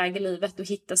egna väg i livet och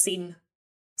hitta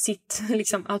sitt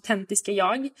liksom autentiska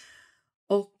jag.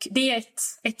 Och det är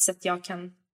ett sätt jag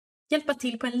kan hjälpa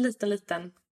till på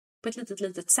på ett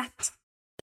litet sätt.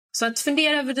 Så att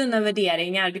fundera över dina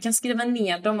värderingar. Du kan skriva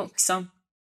ner dem också.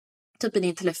 Typ i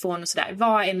din telefon och sådär.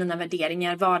 Vad är mina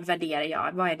värderingar? Vad värderar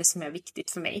jag? Vad är det som är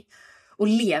viktigt för mig? Och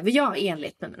lever jag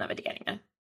enligt med mina värderingar?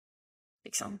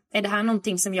 Liksom. Är det här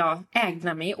någonting som jag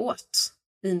ägnar mig åt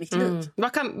i mitt liv?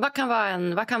 Vad kan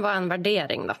vara en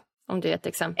värdering då? Om du är ett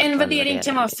exempel. En värdering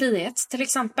kan vara frihet till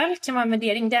exempel. Kan vara en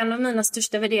värdering. Det är en av mina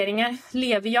största värderingar.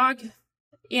 Lever jag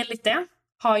enligt det?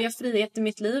 Har jag frihet i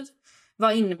mitt liv?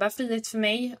 Vad innebär frihet för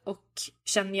mig? Och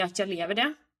känner jag att jag lever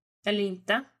det? Eller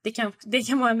inte? Det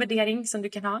kan vara en värdering som du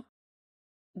kan ha.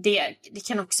 Det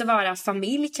kan också vara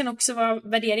familj. Kan också vara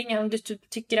värderingar. Om du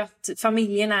tycker att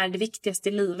familjen är det viktigaste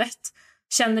i livet.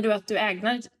 Känner du att du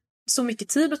ägnar så mycket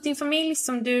tid åt din familj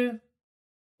som du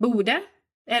borde?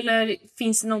 Eller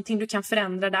finns det någonting du kan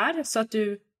förändra där så att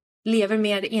du lever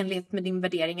mer i enlighet med din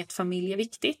värdering att familj är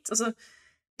viktigt? Alltså,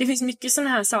 det finns mycket sådana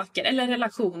här saker. Eller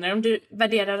relationer. Om du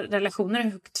värderar relationer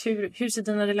högt, hur ser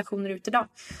dina relationer ut idag?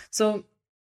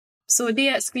 Så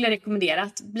det skulle jag rekommendera.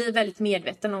 Att bli väldigt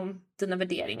medveten om dina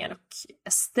värderingar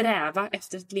och sträva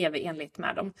efter att leva i enlighet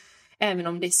med dem. Även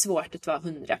om det är svårt att vara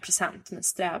 100%, men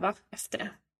sträva efter det.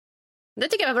 Det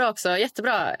tycker jag var bra också.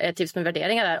 Jättebra tips med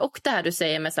värderingar där. Och det här du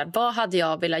säger med så här, vad hade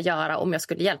jag velat göra om jag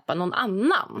skulle hjälpa någon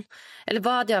annan? Eller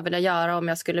vad hade jag velat göra om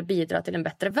jag skulle bidra till en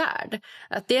bättre värld?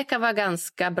 Att det kan vara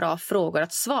ganska bra frågor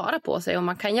att svara på sig om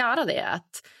man kan göra det.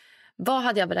 Att, vad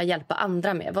hade jag velat hjälpa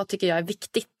andra med? Vad tycker jag är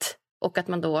viktigt? Och att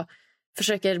man då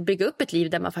försöker bygga upp ett liv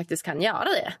där man faktiskt kan göra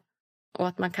det. Och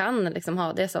att man kan liksom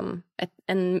ha det som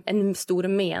en stor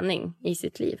mening i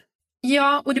sitt liv.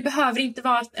 Ja, och det behöver inte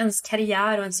vara att ens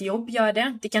karriär och ens jobb gör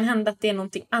det. Det kan hända att det är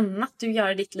någonting annat du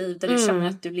gör i ditt liv där du känner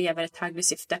att du lever ett högre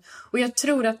syfte. Och jag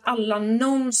tror att alla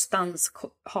någonstans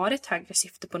har ett högre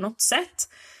syfte på något sätt.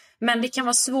 Men det kan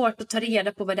vara svårt att ta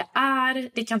reda på vad det är.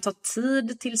 Det kan ta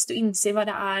tid tills du inser vad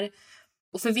det är.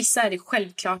 Och för vissa är det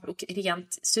självklart och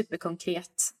rent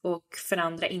superkonkret och för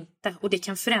andra inte. Och det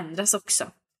kan förändras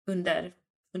också under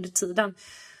tiden.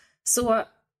 Så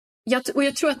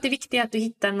jag tror att det är viktigt att du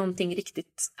hittar någonting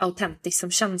riktigt autentiskt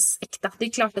som känns äkta. Det är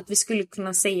klart att vi skulle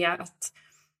kunna säga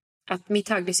att mitt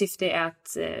högre syfte är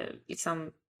att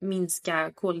liksom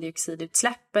minska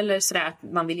koldioxidutsläpp eller sådär.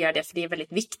 Att man vill göra det för det är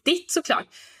väldigt viktigt såklart.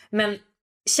 Men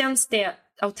känns det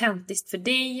autentiskt för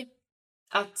dig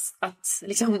att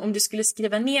liksom, om du skulle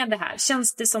skriva ner det här,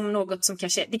 känns det som något som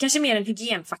kanske är mer en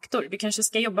hygienfaktor. Du kanske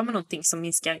ska jobba med någonting som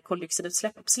minskar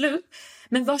koldioxidutsläpp, absolut.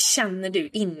 Men vad känner du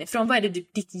inifrån? Vad är det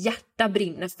ditt hjärta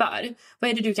brinner för? Vad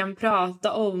är det du kan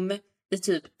prata om i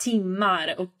typ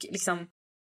timmar och liksom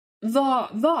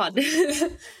vad?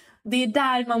 Det är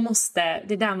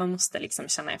där man måste liksom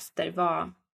känna efter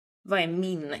vad är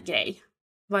min grej?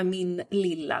 Vad är min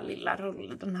lilla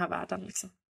roll i den här världen liksom?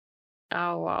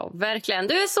 Oh, wow, verkligen.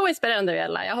 Du är så inspirerande,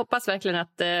 Joella. Jag hoppas verkligen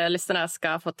att lyssnarna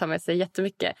ska få ta med sig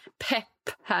jättemycket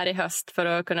pepp här i höst för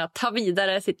att kunna ta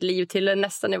vidare sitt liv till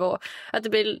nästa nivå. Att det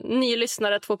blir ny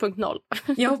lyssnare 2.0.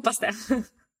 Jag hoppas det.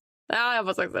 Ja, jag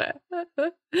hoppas också det.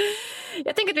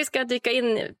 Jag tänker att vi ska dyka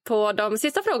in på de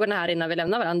sista frågorna här innan vi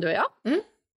lämnar varandra, du och jag. Mm.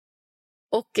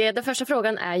 Och den första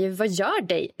frågan är ju, vad gör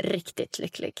dig riktigt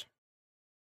lycklig?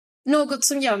 Något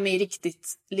som gör mig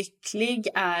riktigt lycklig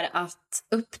är att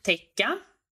upptäcka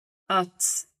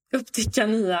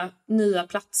nya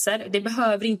platser. Det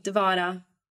behöver inte vara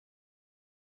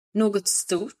något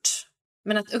stort.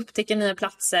 Men att upptäcka nya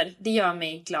platser, det gör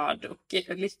mig glad och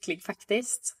lycklig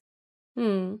faktiskt.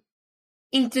 Mm.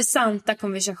 Intressanta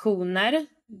konversationer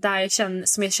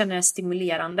som jag känner är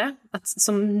stimulerande.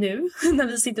 Som nu, när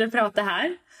vi sitter och pratar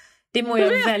här. Det mår jag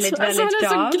väldigt bra. Man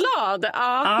är så glad.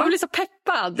 Ja. Man blir så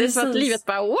peppad. Det är så att livet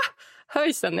bara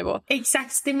höjs en nivå.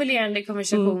 Exakt, stimulerande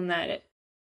konversationer. Mm.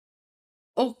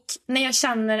 Och när jag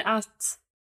känner att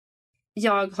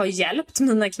jag har hjälpt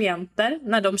mina klienter.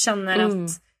 När de känner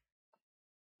att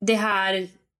det här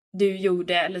du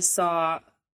gjorde eller sa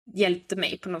hjälpte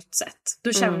mig på något sätt.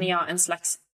 Då känner jag en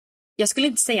slags... Jag skulle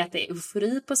inte säga att det är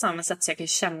eufori på samma sätt så jag kan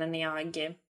känna när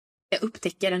jag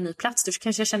upptäcker en ny plats. Då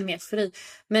kanske jag känner mer eufori.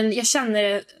 Men jag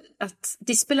känner att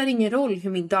det spelar ingen roll hur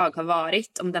min dag har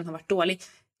varit. Om den har varit dålig.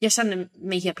 jag känner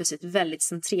mig helt plötsligt väldigt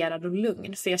centrerad och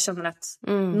lugn. För jag känner att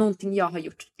någonting jag har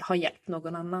gjort har hjälpt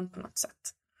någon annan på något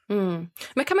sätt.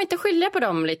 Men kan man inte skilja på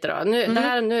dem lite då? Nu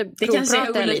det kanske är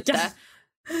olika. Lite.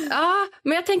 Ja,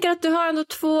 men jag tänker att du har ändå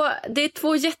det är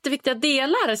två jätteviktiga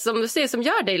delar som du ser som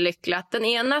gör dig lycklig. Att den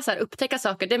ena så här, upptäcka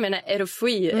saker, det menar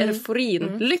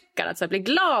euforin, lyckan, att så här, bli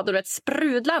glad och ett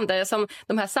sprudlande som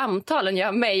de här samtalen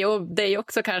gör mig och dig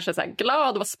också kanske så här,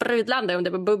 glad och sprudlande om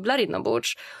det bubblar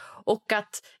inombords. Och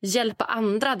att hjälpa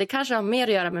andra, det kanske har mer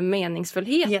att göra med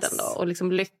meningsfullheten då, och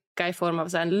liksom lycka i form av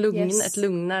så här ett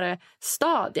lugnare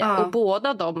stadie. Ja. Och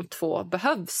båda de två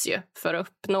behövs ju för att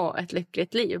uppnå ett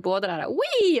lyckligt liv. Både det här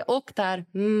och där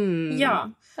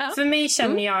Ja, för mig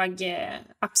känner jag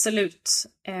absolut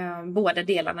båda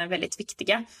delarna är väldigt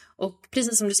viktiga. Och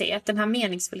precis som du säger, att den här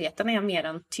meningsfullheten är mer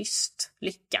en tyst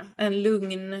lycka. En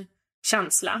lugn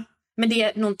känsla. Men det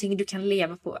är någonting du kan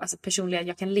leva på, alltså personligen,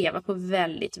 jag kan leva på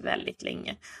väldigt, väldigt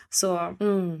länge. Så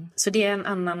det är en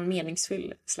annan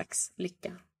meningsfull slags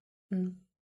lycka.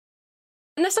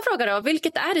 Nästa fråga då,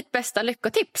 vilket är ditt bästa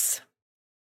lyckotips?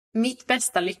 Mitt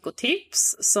bästa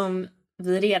lyckotips, som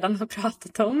vi redan har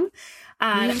pratat om,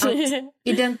 är att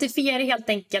identifiera helt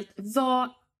enkelt vad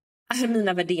är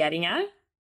mina värderingar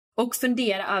och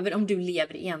fundera över om du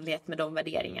lever i enlighet med de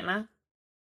värderingarna.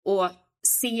 Och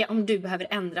se om du behöver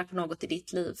ändra på något i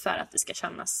ditt liv för att det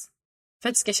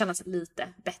ska kännas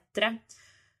lite bättre.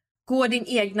 Gå din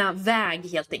egna väg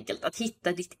helt enkelt. Att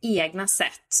hitta ditt egna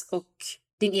sätt och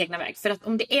din egna väg. För att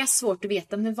om det är svårt att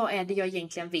veta, men vad är det jag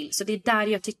egentligen vill? Så det är där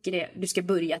jag tycker du ska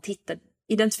börja att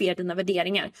identifiera dina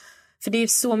värderingar. För det är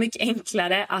så mycket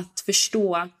enklare att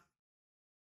förstå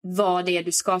vad det är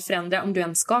du ska förändra. Om du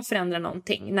ens ska förändra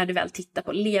någonting. När du väl tittar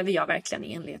på, lever jag verkligen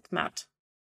i enlighet med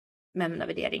mina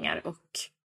värderingar? Och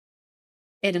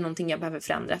är det någonting jag behöver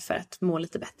förändra för att må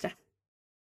lite bättre?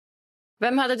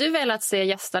 Vem hade du velat se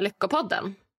gästa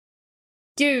Lyckopodden?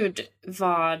 Gud,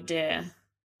 vad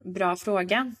bra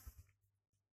fråga.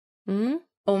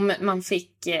 Om man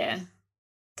fick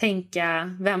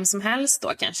tänka vem som helst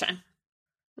då kanske.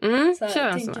 Så kör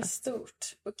jag tänker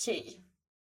stort. Okej.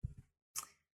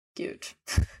 Gud.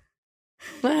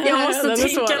 Jag måste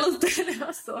tänka lite. Det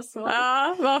var så svårt.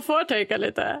 Ja, man får tänka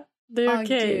lite. Det är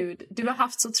okej. Gud. Du har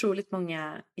haft så otroligt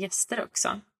många gäster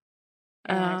också.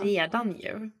 Redan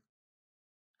ju.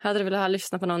 Hade du velat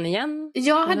lyssna på någon igen?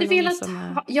 Jag hade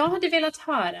velat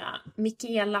höra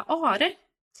Joella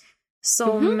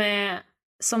Skoogh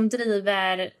som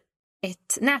driver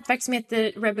ett nätverk som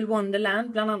heter Rebel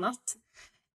Wonderland bland annat.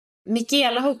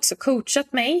 Joella har också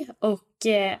coachat mig och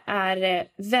är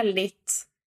väldigt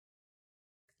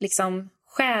liksom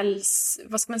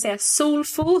själsfull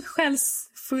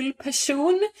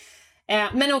person.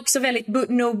 Men också väldigt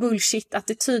no bullshit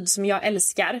attityd som jag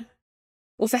älskar.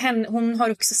 Och för henne, hon har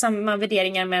också samma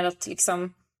värderingar med att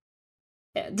liksom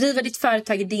driva ditt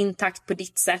företag i din takt på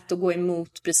ditt sätt och gå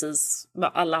emot precis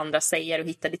vad alla andra säger och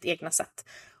hitta ditt egna sätt.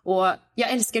 Och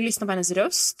jag älskar att lyssna på hennes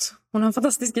röst. Hon har en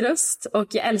fantastisk röst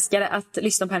och jag älskar att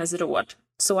lyssna på hennes råd.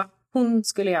 Så hon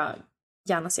skulle jag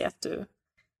gärna se att du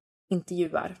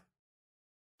intervjuar.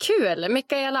 Kul,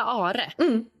 Joella Skoogh.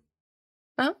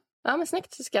 Ja, men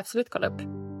snyggt, så ska jag absolut kolla upp.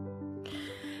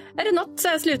 Är det något så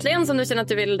här, slutligen som du känner att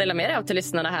du vill dela med dig av till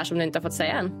lyssnarna här som du inte har fått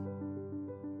säga än?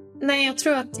 Nej, jag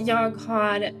tror att jag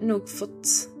har nog fått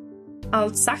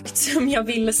allt sagt som jag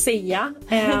ville säga.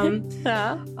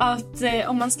 Att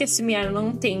om man ska summera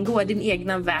någonting, gå din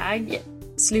egna väg.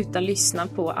 Sluta lyssna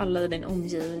på alla i din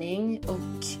omgivning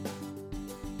och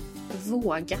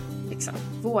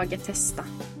våga testa.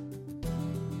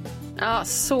 Ja,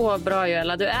 så bra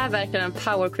Joella. Du är verkligen en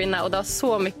powerkvinna och du har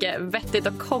så mycket vettigt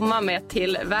att komma med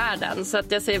till världen. Så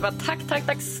att jag säger bara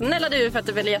tack snälla du för att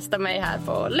du ville gästa mig här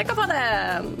på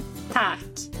Lyckopodden. Tack.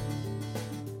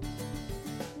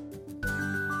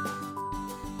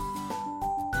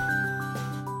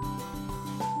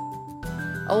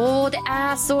 Det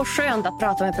är så skönt att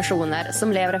prata med personer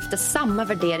som lever efter samma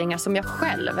värderingar som jag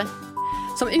själv.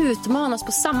 Som utmanas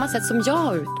på samma sätt som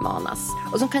jag utmanas.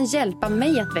 Och som kan hjälpa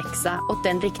mig att växa åt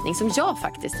den riktning som jag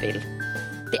faktiskt vill.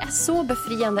 Det är så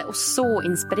befriande och så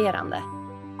inspirerande.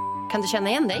 Kan du känna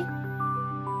igen dig?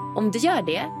 Om du gör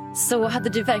det så hade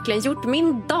du verkligen gjort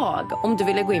min dag om du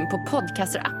ville gå in på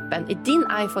Podcaster-appen i din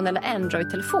iPhone eller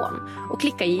Android-telefon och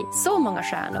klicka i så många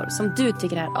stjärnor som du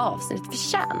tycker det här avsnittet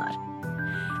förtjänar.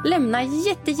 Lämna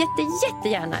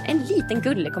jättegärna en liten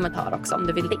gullig kommentar också om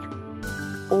du vill det.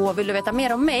 Och vill du veta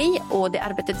mer om mig och det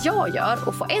arbetet jag gör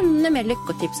och få ännu mer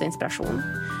lyckotips och inspiration,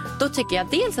 då tycker jag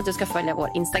dels att du ska följa vår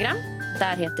Instagram.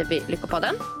 Där heter vi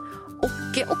Lyckopodden.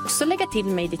 Och också lägga till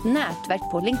mig i ditt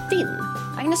nätverk på LinkedIn.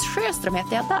 Agnes Sjöström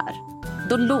heter jag där.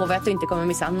 Då lovar jag att du inte kommer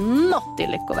missa något i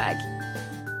Lyckoväg.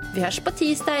 Vi hörs på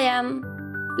tisdag igen.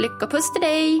 Lyckopuss till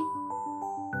dig!